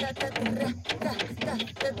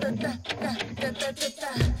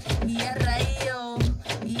 tatata, y a rayo,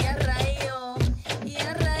 y a rayo, y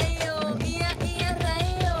a rayo, y a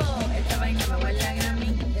rayo. Esta vaina me huele a Grammy,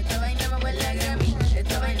 esta vaina me huele a Grammy,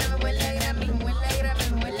 esta vaina me huele a Grammy, me huele a Grammy,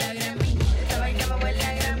 me huele a Grammy. Esta vaina me huele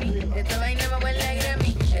a Grammy, esta vaina me huele a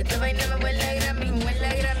Grammy, esta vaina me huele a Grammy, me huele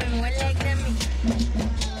a Grammy, me huele a Grammy.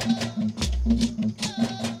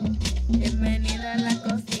 Bienvenida a la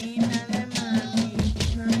cocina de mami,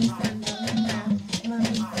 mami sandunga,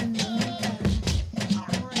 mami sandunga.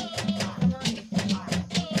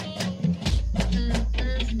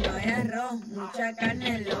 No hay arroz, mucha carne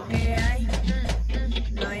es lo que hay.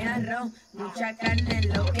 No hay arroz, mucha carne es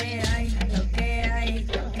lo que hay, lo que hay,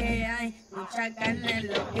 lo que hay. Mucha carne es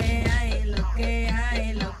lo que hay, lo que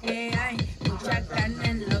hay, lo que hay. Mucha carne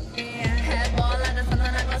es lo que hay. Headball de sonda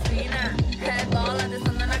en la cocina, headball de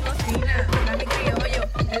sonda en la cocina. Mami criollo,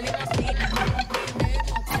 en limosina.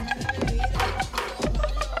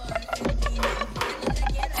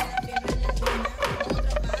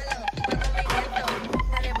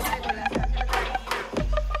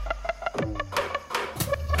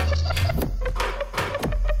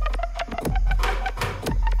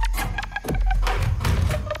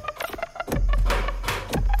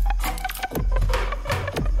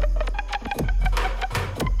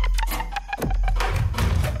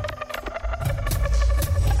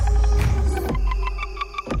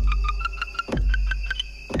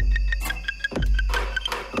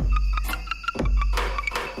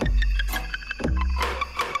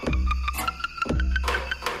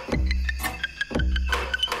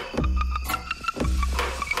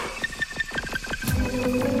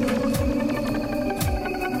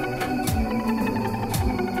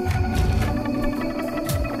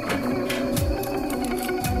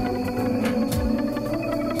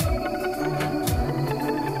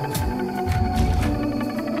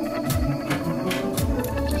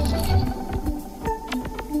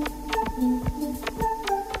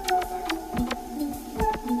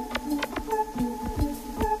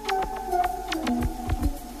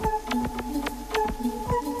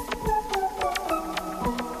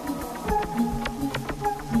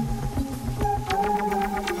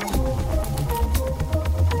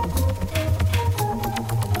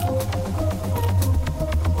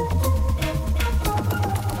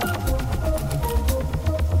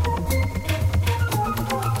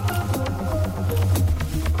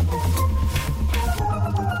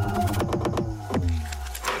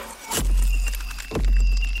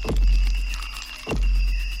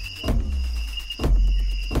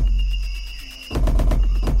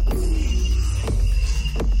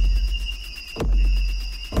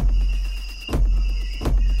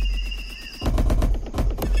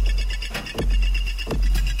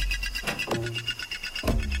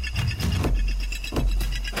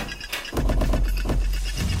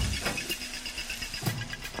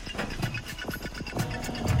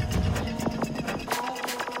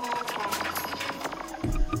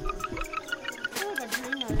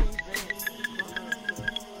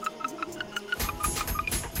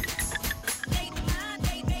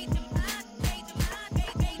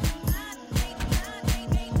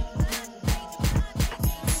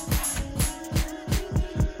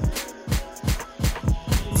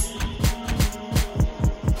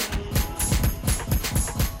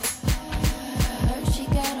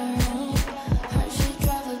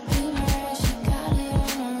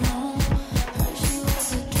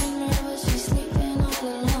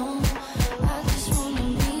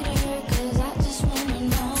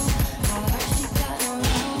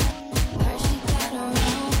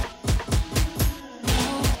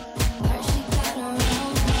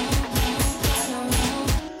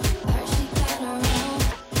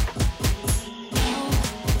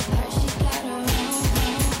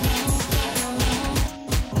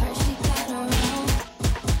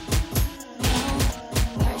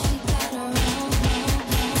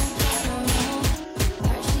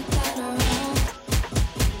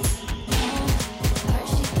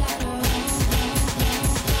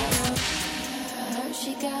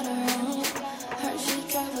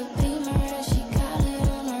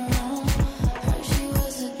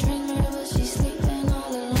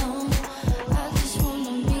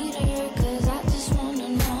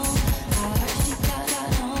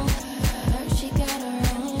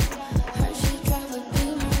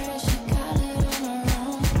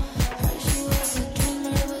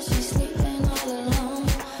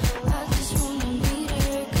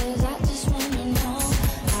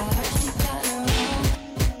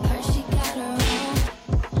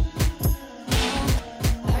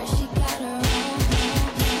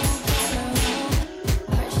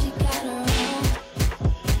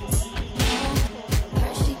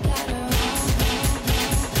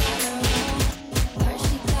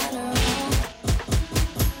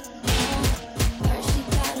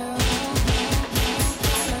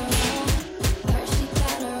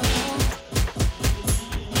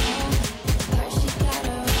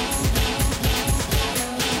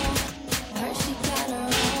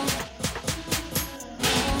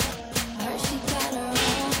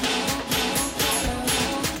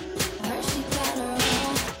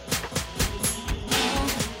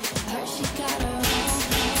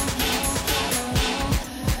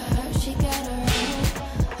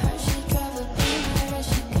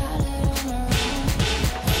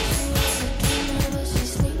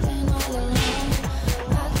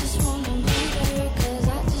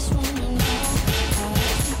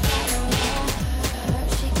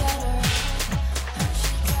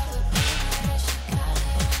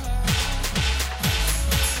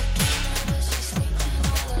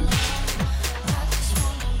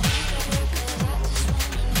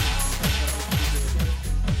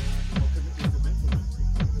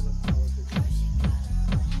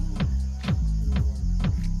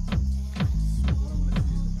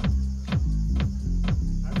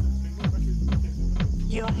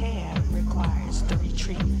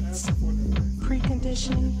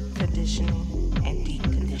 conditioning and deep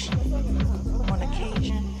conditioning. On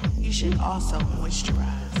occasion, you should also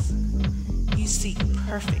moisturize. You seek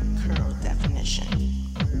perfect curl definition.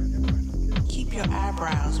 Keep your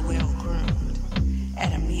eyebrows well groomed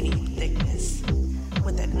at a medium thickness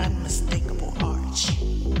with an unmistakable arch.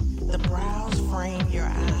 The brows frame your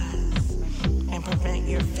eyes and prevent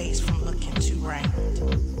your face from looking too round.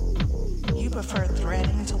 You prefer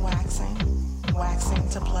threading to waxing, waxing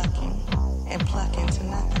to plucking, and plucking to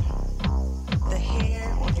nothing. The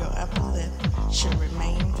hair on your upper lip should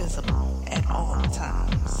remain visible at all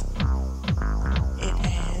times. It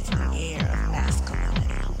adds an air of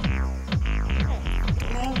masculinity.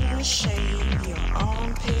 Never shave your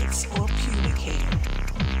armpits or pubic hair.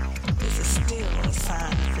 This is still a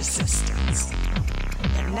sign of resistance.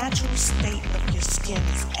 The natural state of your skin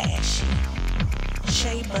is ashy.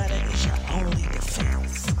 Shea butter is your only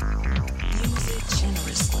defense. Use it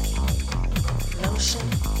generously. Lotion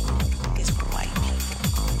is for white people.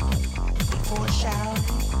 Before showering,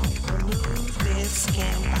 remove dead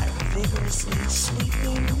skin by vigorously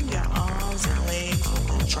sweeping your arms and legs with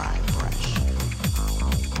a dry brush.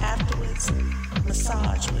 Afterwards,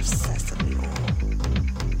 massage with sesame oil.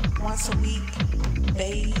 Once a week,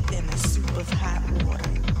 bathe in a soup of hot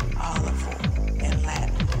water, olive oil, and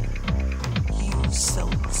lavender. Use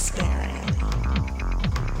soap sparingly.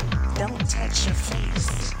 Don't touch your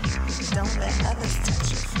face. Don't let others touch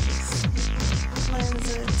your face.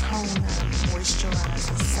 Cleanser, toner,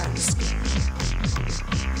 moisturizer, sunscreen.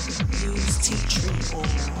 Use tea tree oil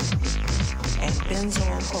and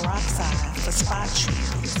benzoyl peroxide for spot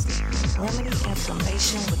treatments. Remedy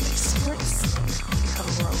inflammation with a spritz of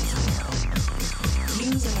rosemary.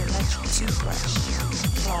 Use an electric toothbrush.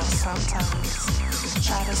 Floss sometimes.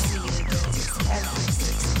 Try to see the dentist every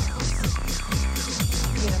 6 months.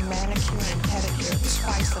 Get a manicure and pedicure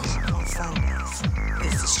twice a month on Sundays.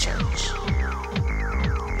 This is church.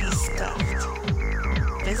 Be scuffed.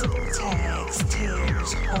 Visible tags,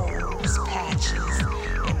 tears, holes, patches,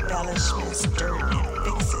 embellishments, dirt, and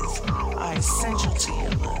fixes are essential to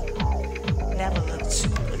your look. Never look too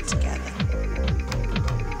put together.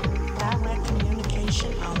 Direct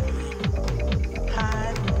communication only.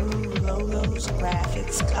 Hide, remove logos,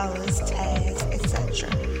 graphics, colors, tags, etc.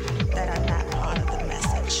 that are not part of the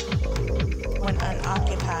message. When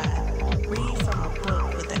unoccupied, read from a book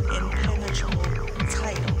with an impenetrable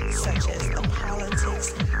title such as The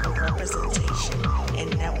Politics of Representation in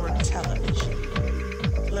Network Television.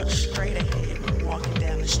 Look straight ahead when walking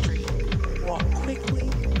down the street. Walk quickly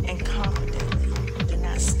and confidently. Do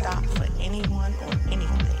not stop for anyone or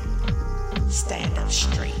anything. Stand up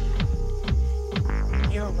straight.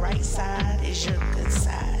 Your right side is your good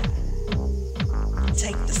side.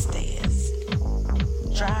 Take the stairs.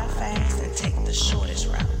 Drive fast and take the shortest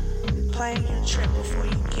route. Plan your trip before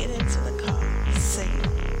you get into the car. Signal.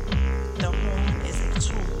 The horn is a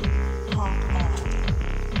tool. Honk often.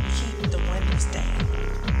 Keep the windows down.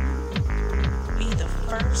 Be the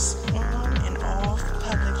first on and off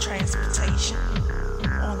public transportation.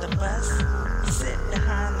 On the bus, sit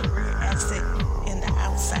behind the rear exit in the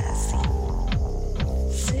outside seat.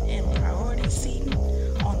 Sit in priority seating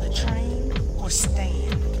on the train or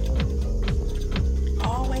stand.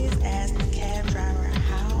 Always ask the cab driver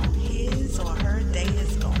how his or her day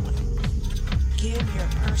is going. Give your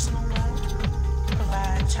personal note.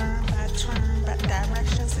 Provide turn-by-turn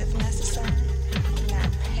directions if necessary. Do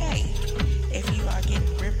not pay if you are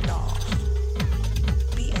getting ripped off.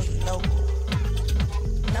 Be a local.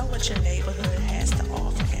 Know what your neighborhood has to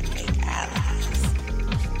offer and make allies.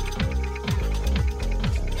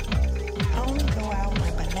 Only go out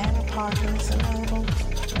when banana parking is available.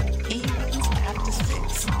 Evenings after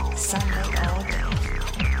 6, Sunday all day.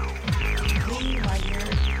 Leave while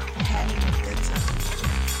you're having a good time.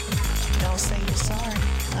 Don't say you're sorry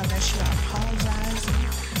unless you are apologizing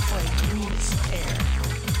for a grievous error.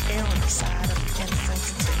 Err on the side of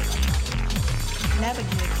insensitivity. Never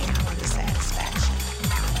give anyone dissatisfaction.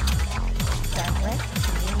 Direct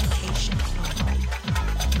communication only.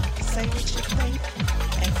 Say what you think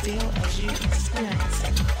and feel as you experience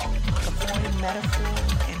it. Avoid metaphor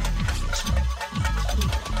and analogy.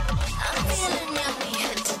 I'm feeling yummy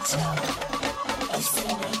head to toe. You see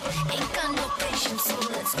me, ain't got no patience, so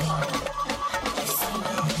let's go. You see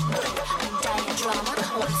me, I'm dying drama.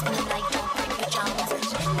 Once in the night, don't bring pajamas.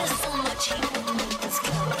 And there's so much heat beneath these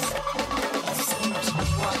clothes. You see me,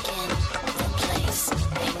 walk in the place.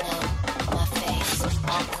 They know my face.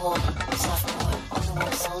 Encore, sophomore, on the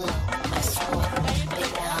one solo. I swore,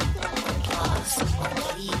 big down, applause,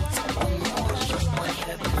 please, one more, one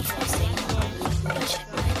hair before saying, leave me check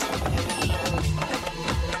my itinerary.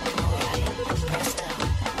 Alright, pressed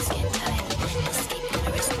out, skin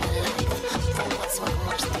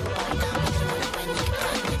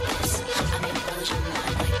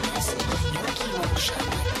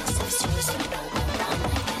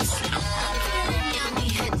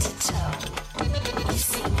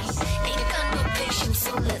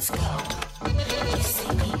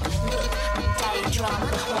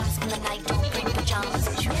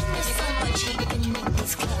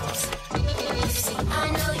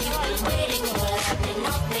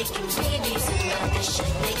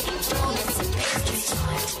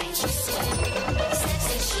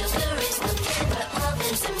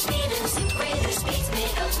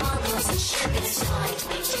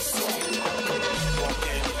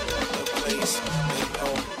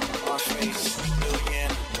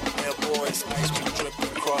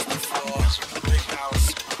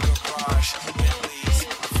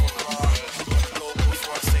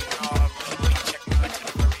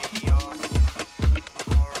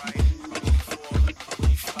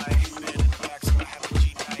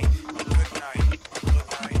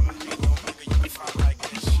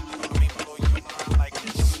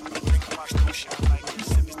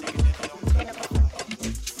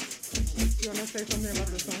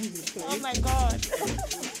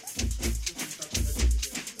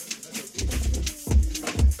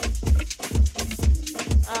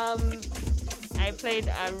played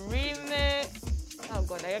a remix. Oh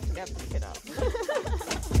god, I actually have to look it up.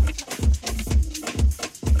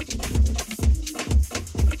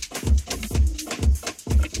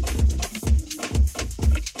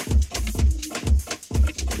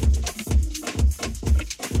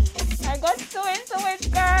 I got too into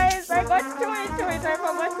it, guys. I got too into it. I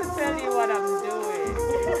forgot to tell you what I'm doing.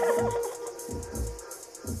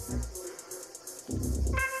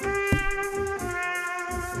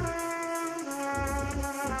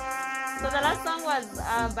 So the last song was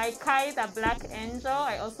by Kai, the Black Angel.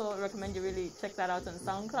 I also recommend you really check that out on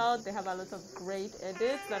SoundCloud. They have a lot of great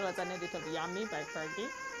edits. That was an edit of Yummy by Fergie.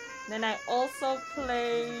 Then I also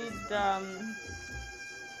played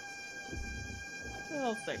what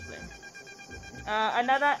else did I play?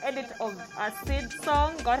 Another edit of a Sid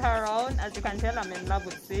song, Got Her Around. As you can tell, I'm in love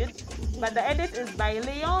with Sid. But the edit is by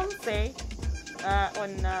Leonce on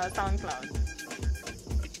SoundCloud.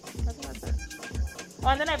 I think that's it. Oh,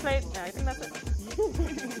 and then I played. I think that's it.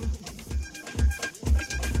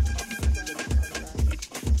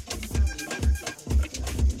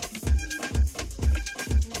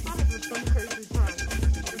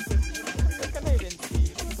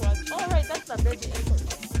 Oh, right, that's the baby echo.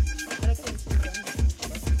 But I couldn't see them.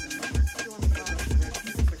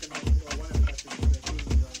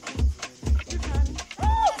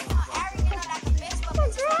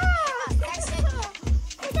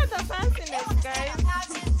 Look at the fanciness, guys.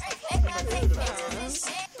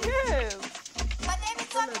 Yes. But they be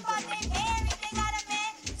talking about they married, they got a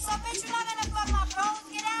man. So bitch, you not gonna fuck my bros?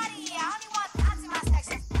 Get out of here. I only want not in my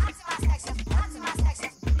section, not in my section, not in my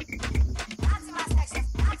section, not in my section,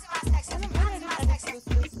 not in my section, not in my section,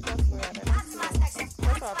 not in my section, not in my section,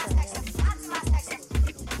 not in my section.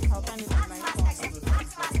 How can you not like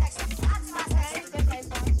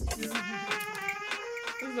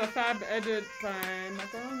This is a fab edit by my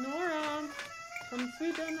girl Nora from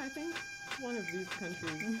Sweden, I think. One of these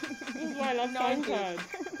countries. This is why I love SoundCloud.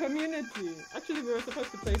 Community. Actually, we were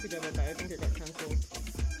supposed to play together, but I think it got cancelled.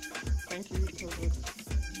 Thank you, COVID.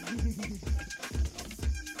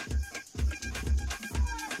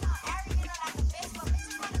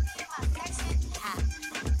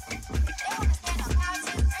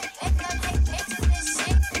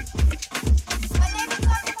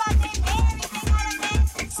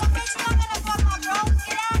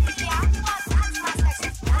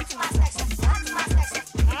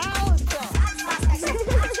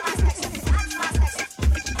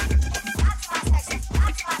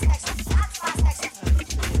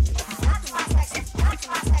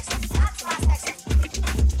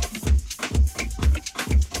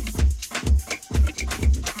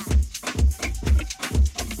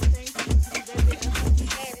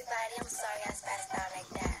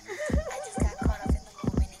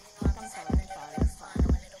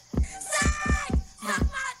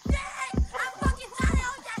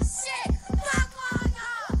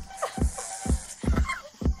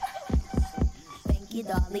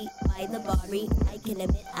 Dolly by the barry. I can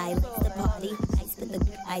admit I like the party. I spit the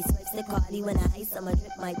grip, I swipes the cardi. When I ice, I'ma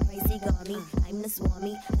drip my pricey garmy. I'm the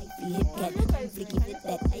swami, like the hip cat. I'm flicky fit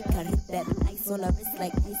that, I can rip that. Ice on a wrist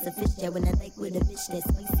like ice a fish jet. When I like with a bitch that's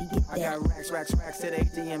spicy, get that. I got racks to the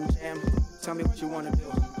ATM jam. Tell me what you wanna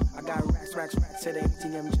do. I got racks to the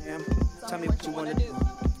ATM jam. Tell me what you wanna do.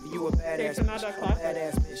 You a badass bitch, a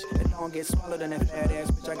badass bitch. It don't get swallowed in that fat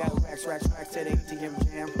ass bitch. I got racks to the ATM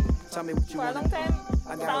jam. Tell me what you wanna do.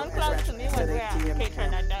 I got racks to the ATM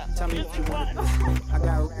jam. Tell me what you wanna do. I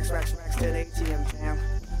got racks to the ATM jam.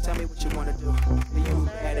 Tell me what you wanna do. You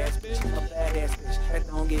a badass bitch, a badass bitch. That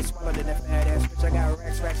don't get swallowed in that fat ass bitch. I got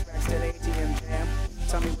racks to the ATM jam.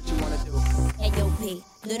 Tell me what you wanna do. Hey yo, P,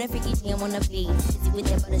 do that freaky jam on the beat. Busy with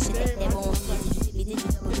that butter shit that bone easy. Did you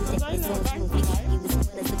double do that face on you? He was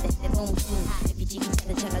with us with that bone too. If you cheeky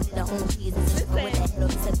check out their own cheese. With that head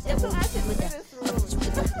up, except that won't be with that.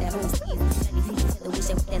 With that whole cheese. Let me see each other, wish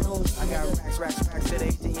I with that long. I got racks to the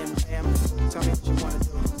ATM jam. Tell me what you wanna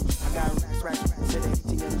do. I got racks to the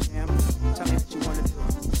ATM jam. Tell me what you wanna do.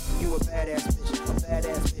 You a badass bitch, a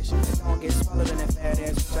badass bitch. It don't get swallowed in that fat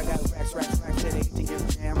ass bitch. I got racks to the ATM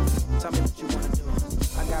jam. Tell me what you wanna do.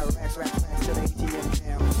 I got racks to the ATM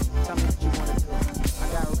jam. Tell me what you wanna do. I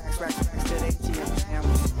got racks to the ATM jam.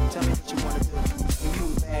 Tell me what you wanna do. And you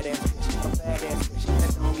a badass bitch, a badass bitch.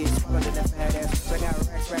 That don't get swallowed in that fat ass bitch. I got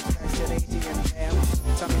racks to the ATM jam.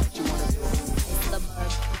 Tell me what you wanna do. Ice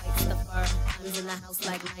the fur, I'm in the house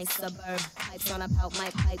like nice suburb. Pipes on a pout, my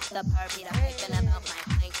pipe the perp. Eat a pipe and about my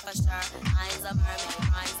plank for sure. I'm the mermaid,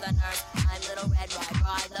 rhymes the nurse. I'm little red,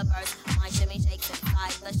 ride the verse. My shimmy shakes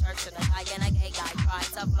inside the shirt. Should a guy and a gay guy try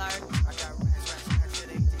to flirt? I got racks to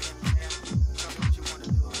the ATM jam. Tell me what you wanna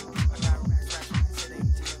do. I got racks to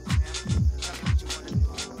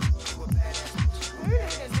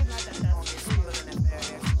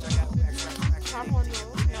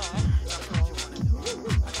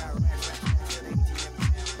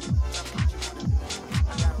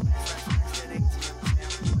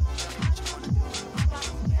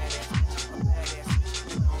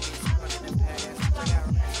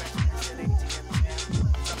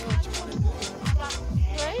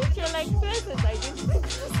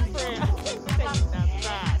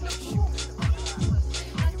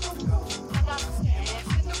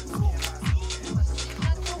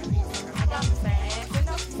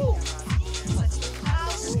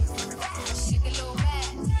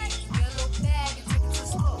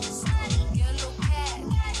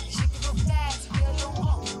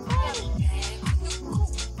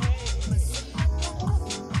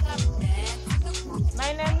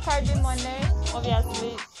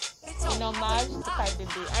Obviously, in homage to Cardi B.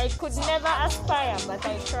 I could never aspire, but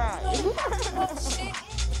I try.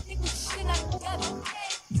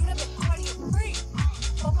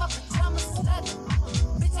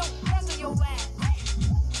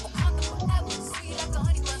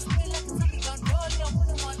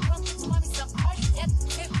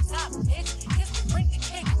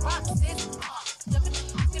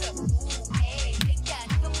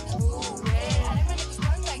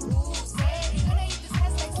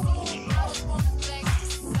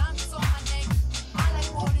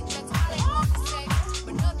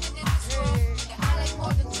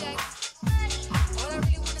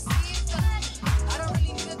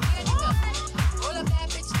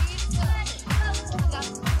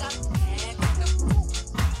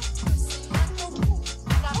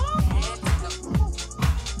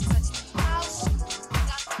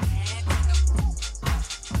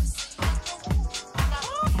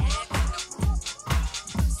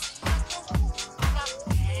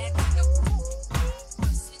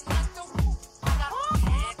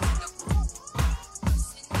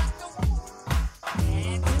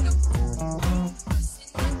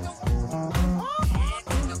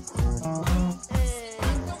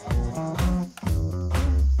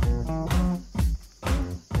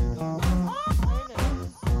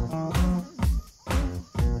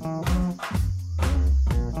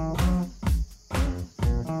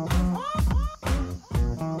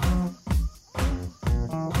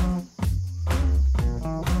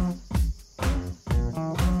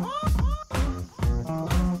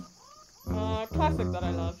 Classic that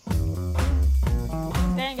I love.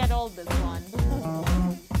 Dang, I old this one.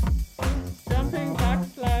 Jumping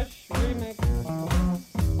backslash remix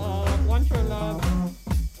of Want Your Love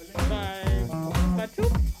by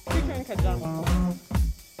Batuk featuring Kajama.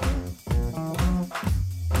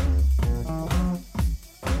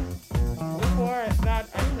 Before that,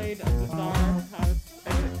 I played a Bizarre House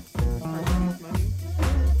edit from Release Money.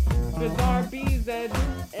 Bizarre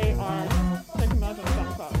B-Z-A-R. Check him out on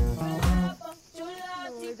SoundCloud.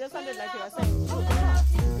 It just sounded like you were saying.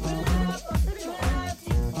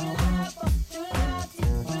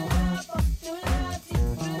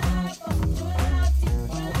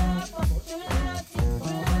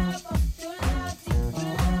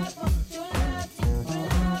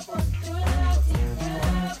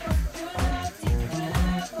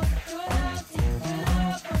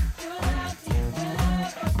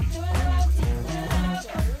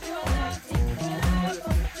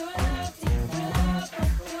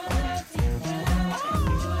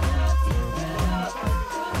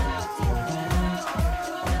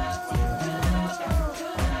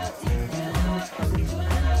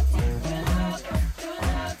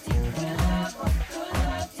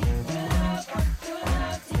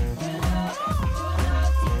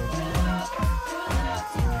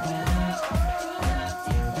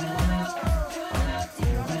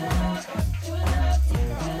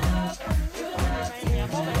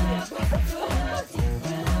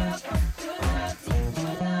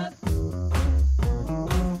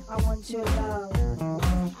 Your love,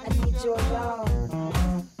 I need your love.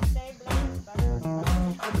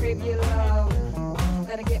 I crave your love,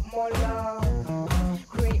 gotta get more love,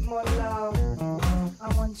 create more love. I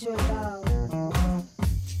want your love,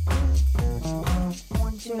 I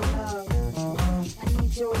want your love, I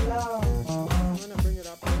need your love. I'm gonna bring it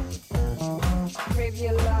up. I crave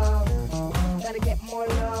your love, gotta get more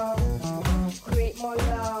love, create more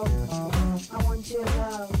love. I want your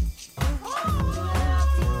love.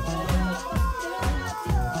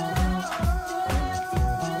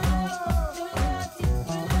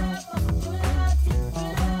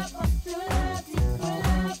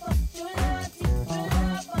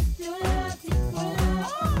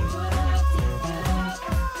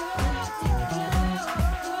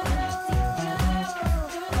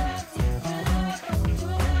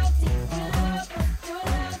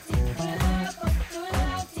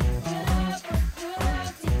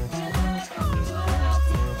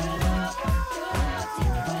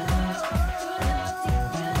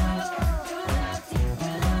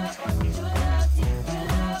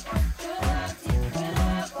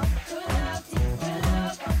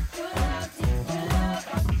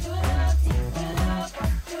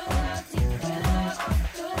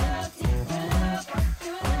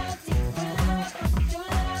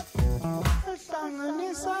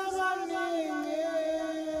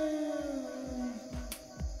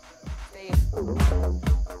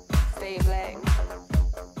 Stay black.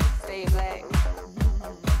 Stay black.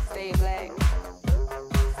 Stay black.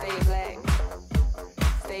 Stay black.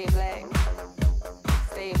 Stay black.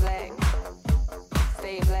 Stay black.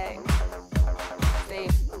 Stay black. Stay.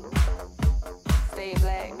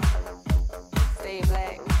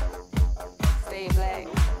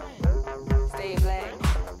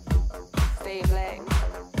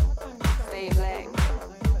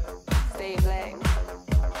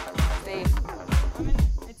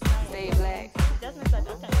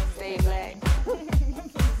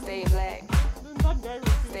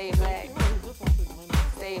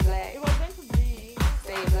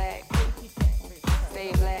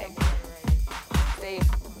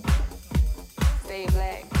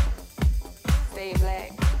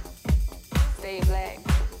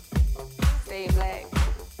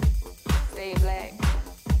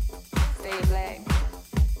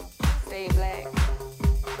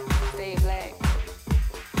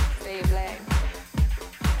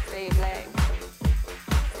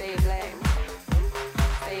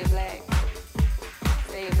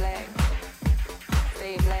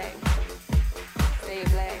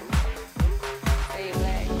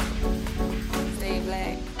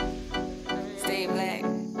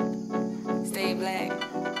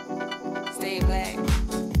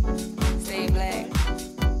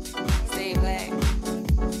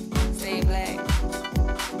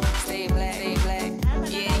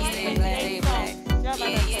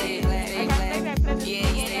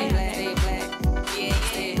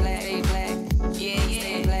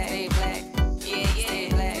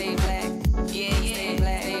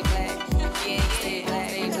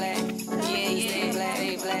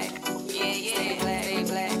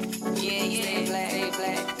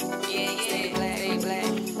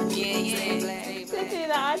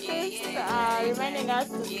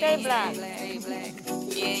 Stay black. Stay black.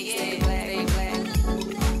 Yeah, yeah. Stay black. Stay black.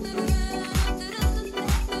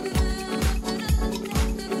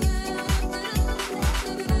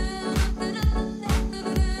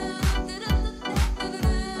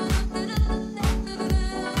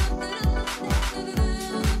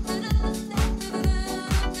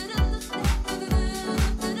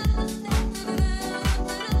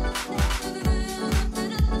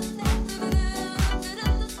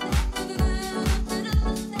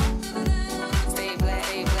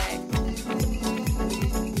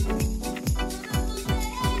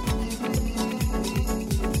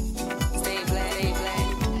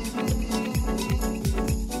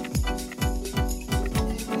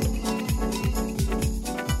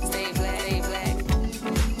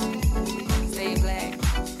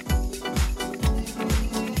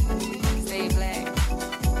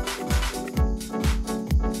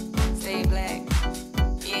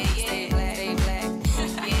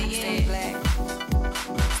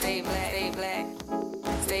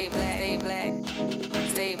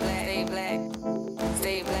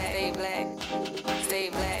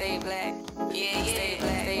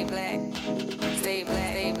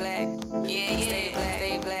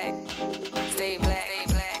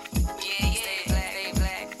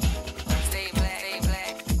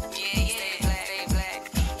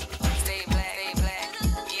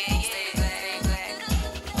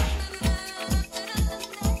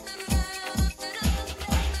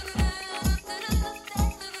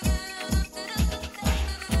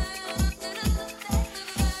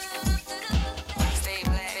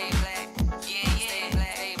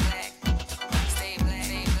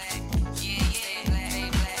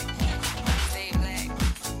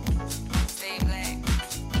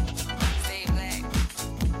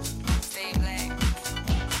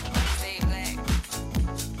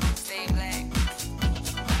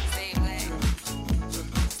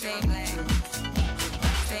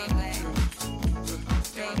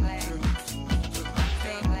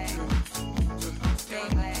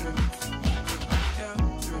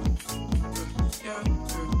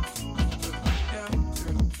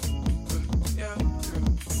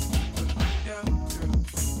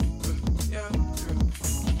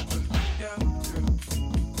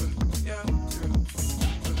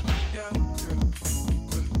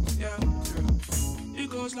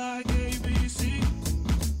 Like ABC,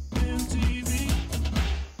 MTV,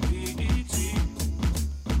 BET.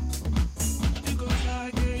 It goes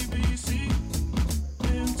like ABC,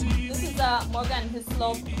 MTV. This is a Morgan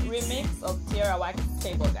Hislop remix of Tierra Wax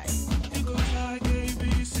Table, guys. It goes like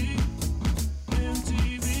ABC,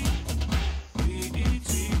 MTV,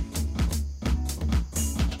 BET.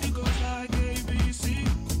 It goes like ABC,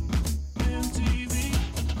 MTV,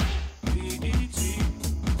 BET.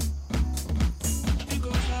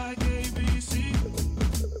 Like ABC,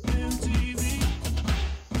 MTV,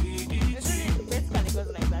 BET. Basically goes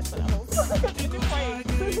like that for the whole song. It goes like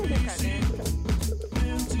ABC,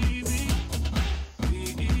 MTV,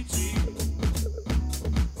 BET.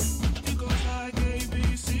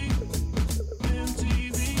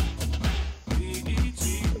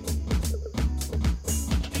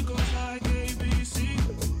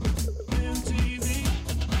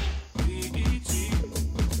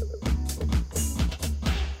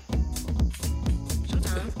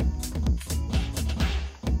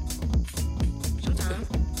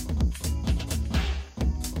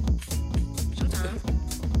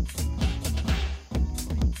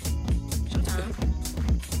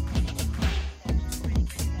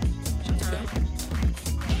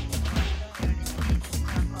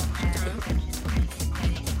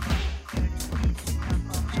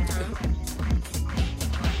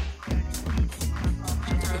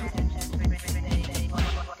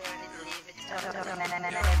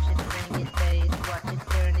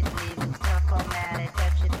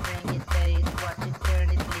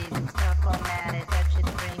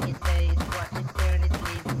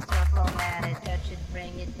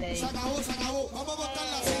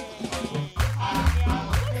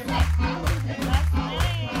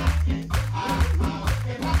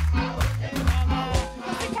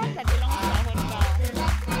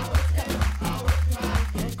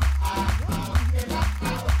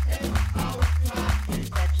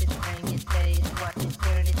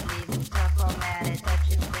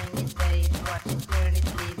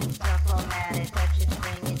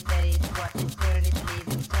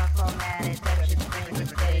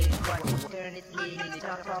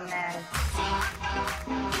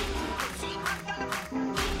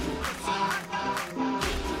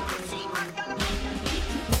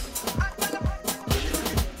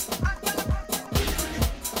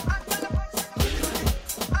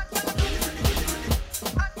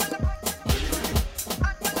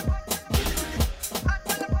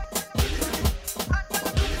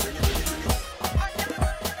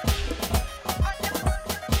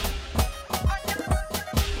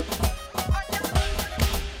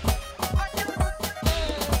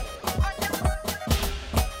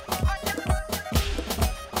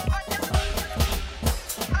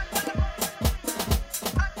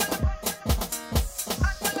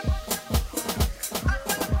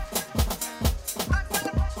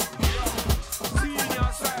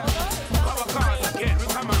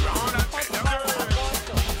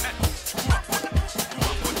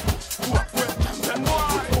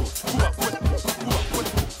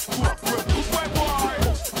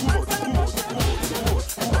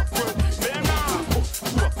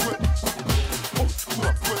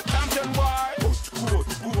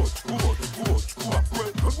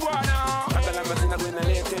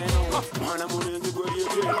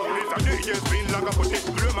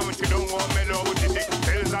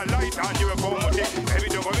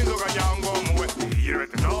 You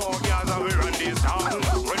reckon no girls how we run this town? When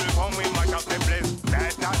we come we mash up the place.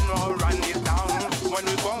 That no run this town. When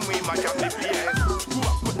we come we mash up the place.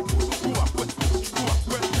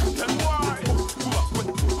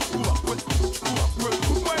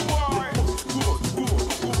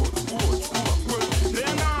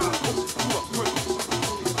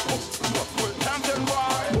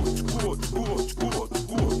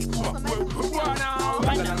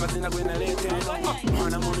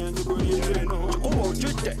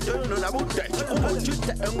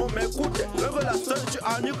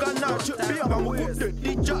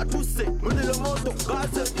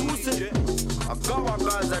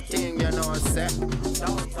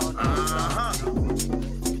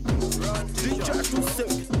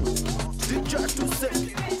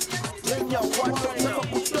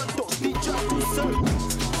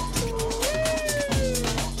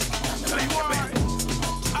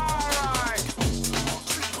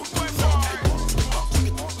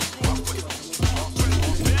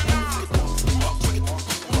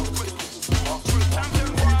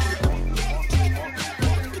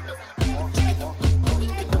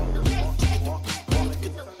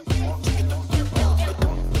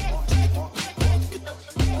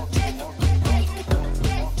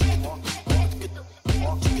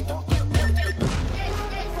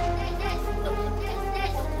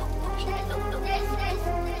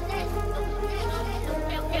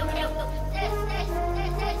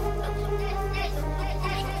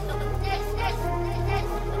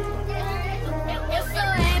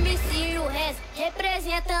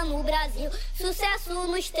 Representando o Brasil, sucesso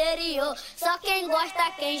no exterior, só quem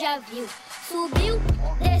gosta, quem já viu. Subiu,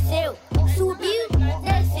 desceu, subiu,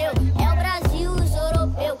 desceu. É o Brasil, os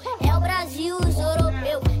europeus, é o Brasil, os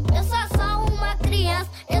europeus. Eu sou só uma criança,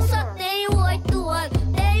 eu só tenho 8 anos.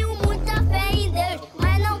 Tenho muita fé em Deus,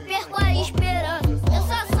 mas não perco a esperança. Eu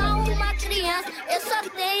sou só uma criança, eu só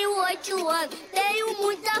tenho 8 anos. Tenho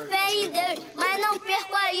muita fé em Deus, mas não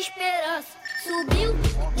perco a esperança. Subiu,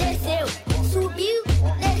 desceu, subiu,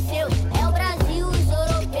 desceu. É o Brasil, os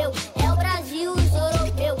europeus, é o Brasil, os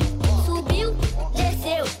europeus. Subiu,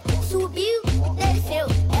 desceu, subiu, desceu.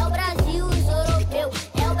 É o Brasil, os europeus,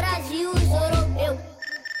 é o Brasil, os europeus.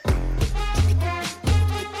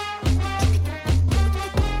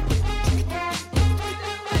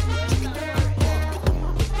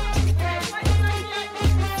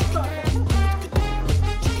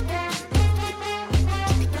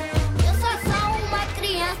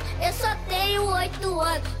 Eu só tenho 8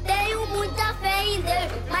 anos, tenho muita fé em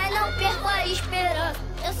Deus, mas não perco a esperança.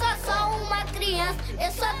 Eu sou só uma criança,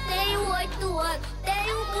 eu só tenho 8 anos,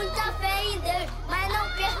 tenho muita fé em Deus, mas não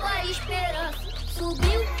perco a esperança.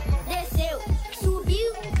 Subiu, desceu,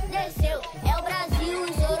 subiu, desceu. É o Brasil,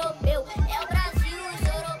 os europeus, é o Brasil, os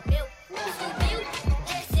europeus. Subiu,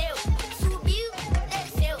 desceu, subiu,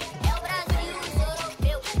 desceu. É o Brasil, os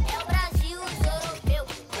europeus, é o Brasil, os europeus.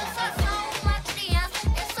 Eu sou só uma criança,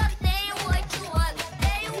 eu só tenho 8 anos,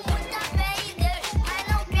 tenho muita fé em Deus, mas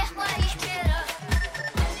não perco a esperança.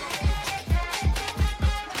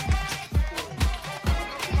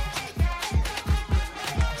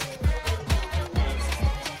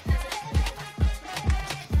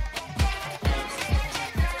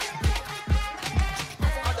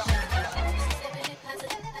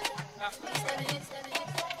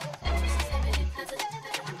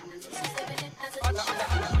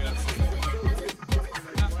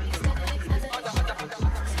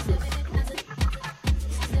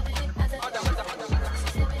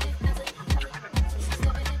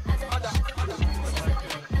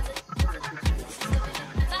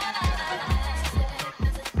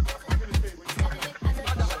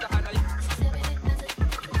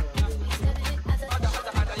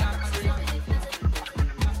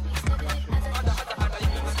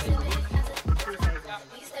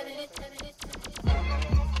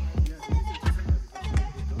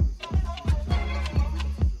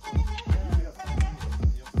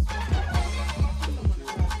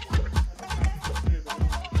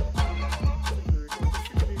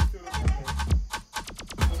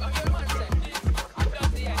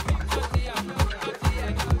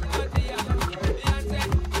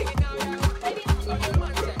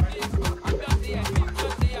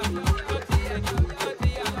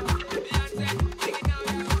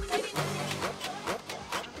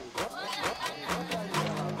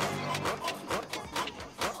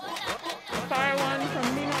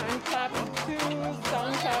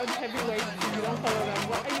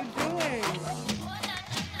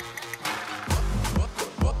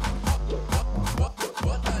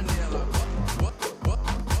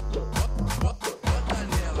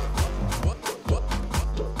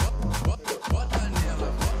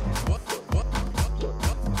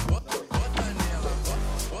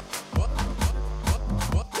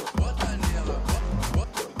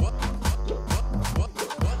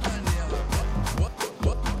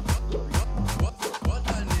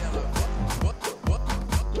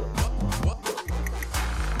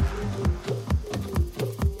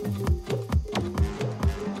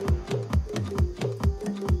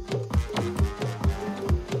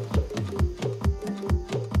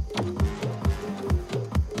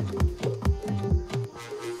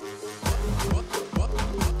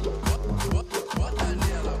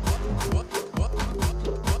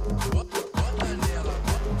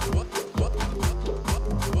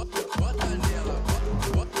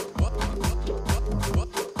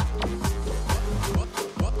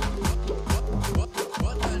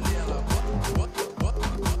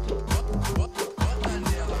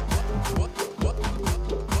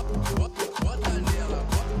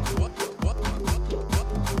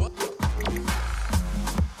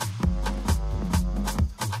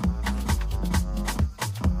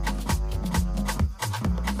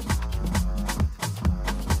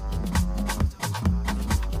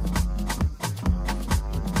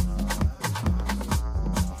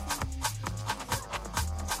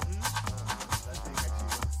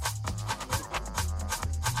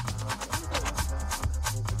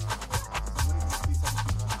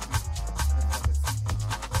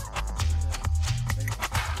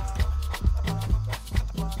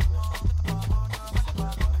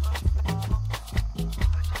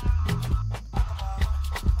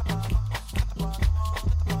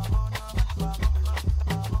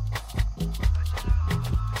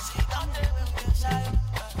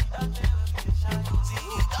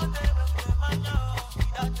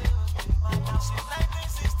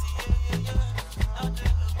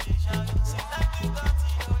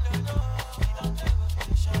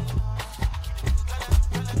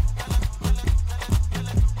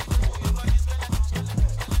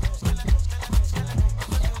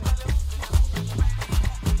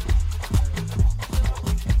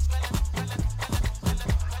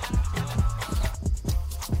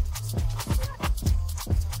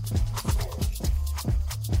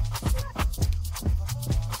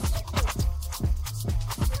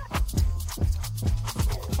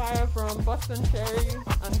 Boston Cherry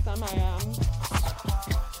and Sam I Am.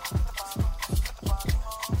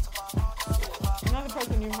 Another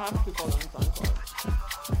person you have to follow on SoundCloud.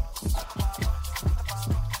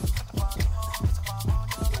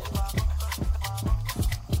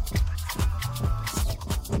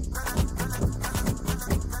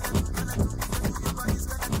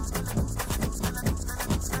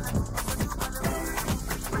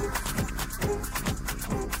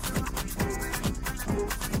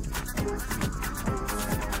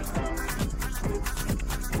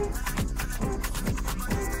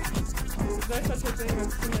 There's such a thing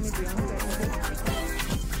as too many Beyonce.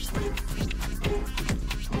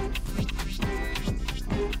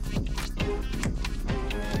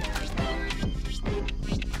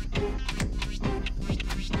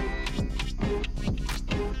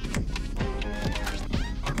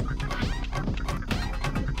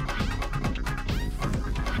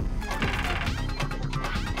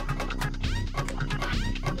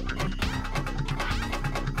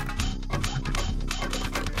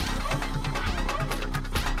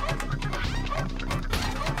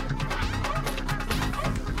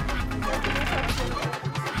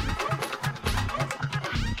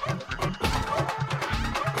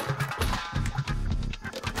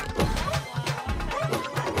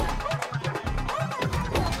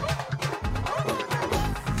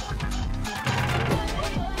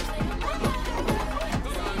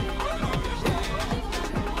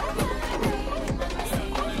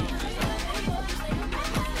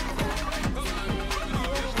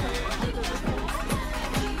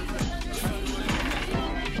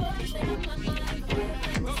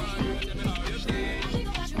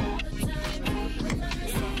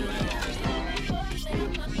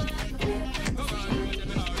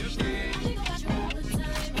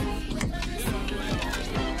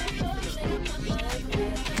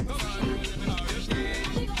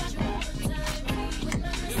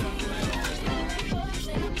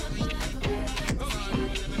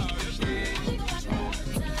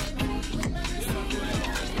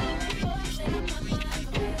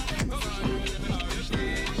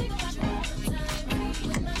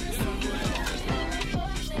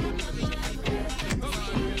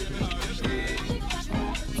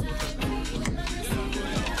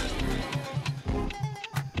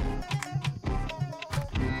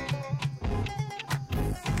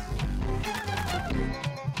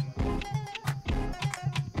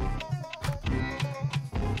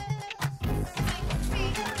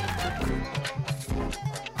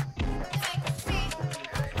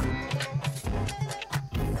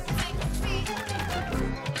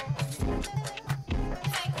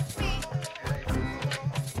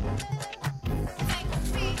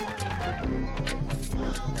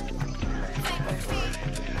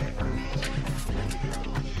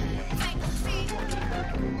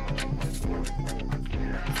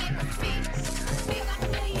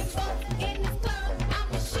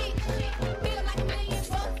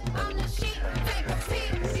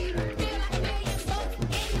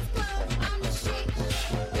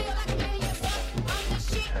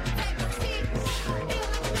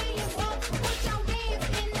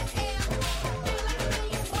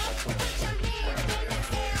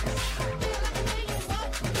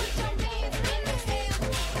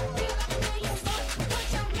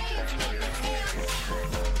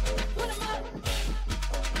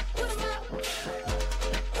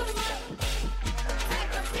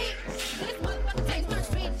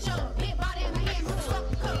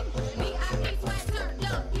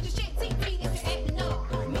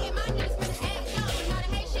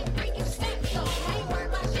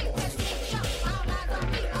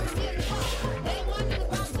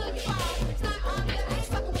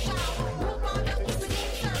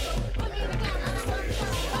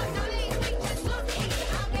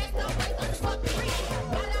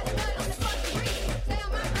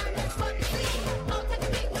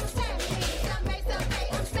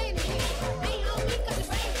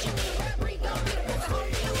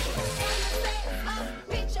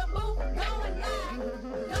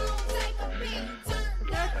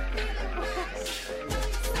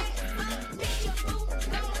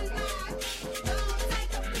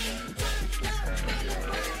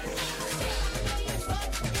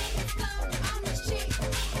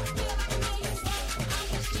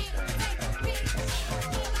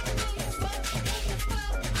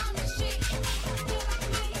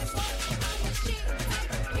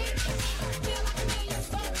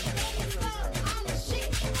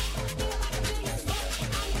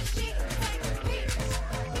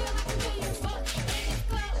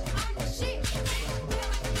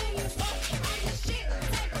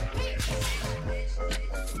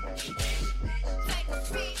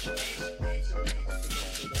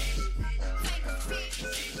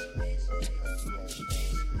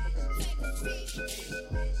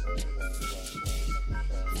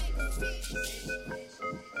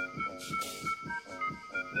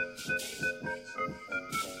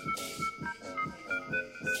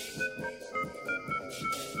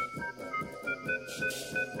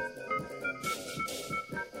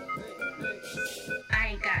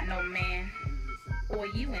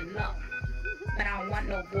 want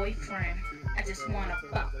no boyfriend. I just wanna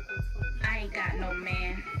fuck. I ain't got no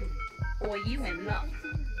man. Boy, you in luck.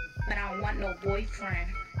 But I don't want no boyfriend.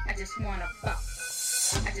 I just wanna fuck.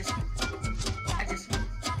 I just wanna fuck. I just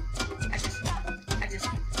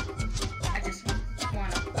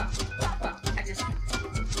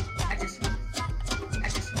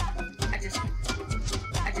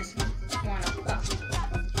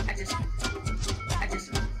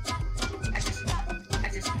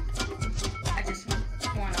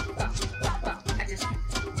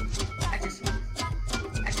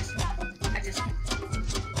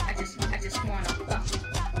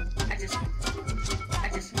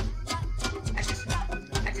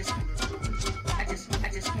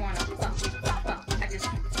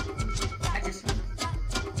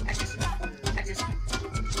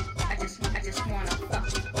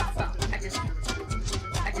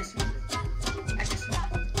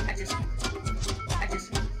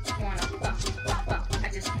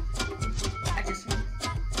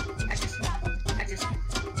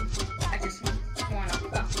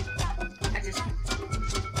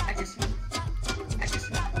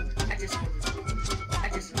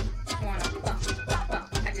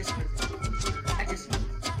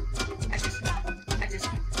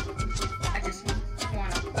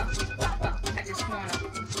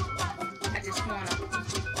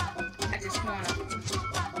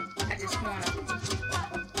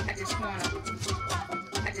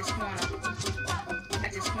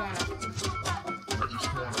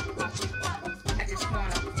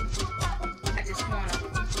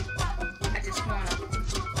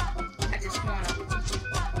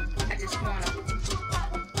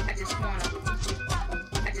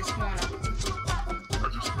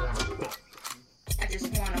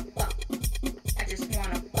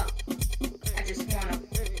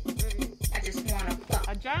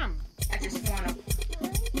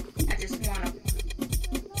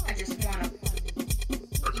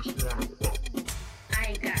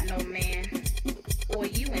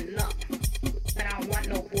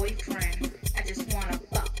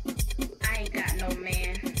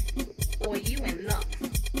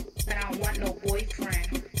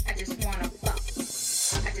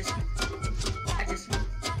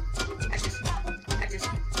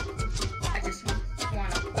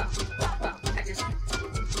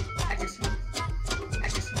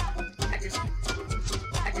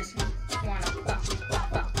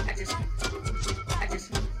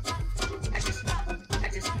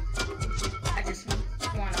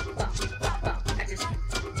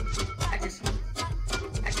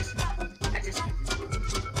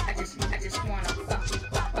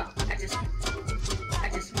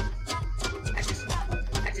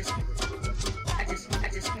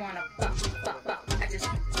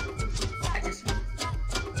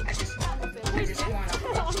wanna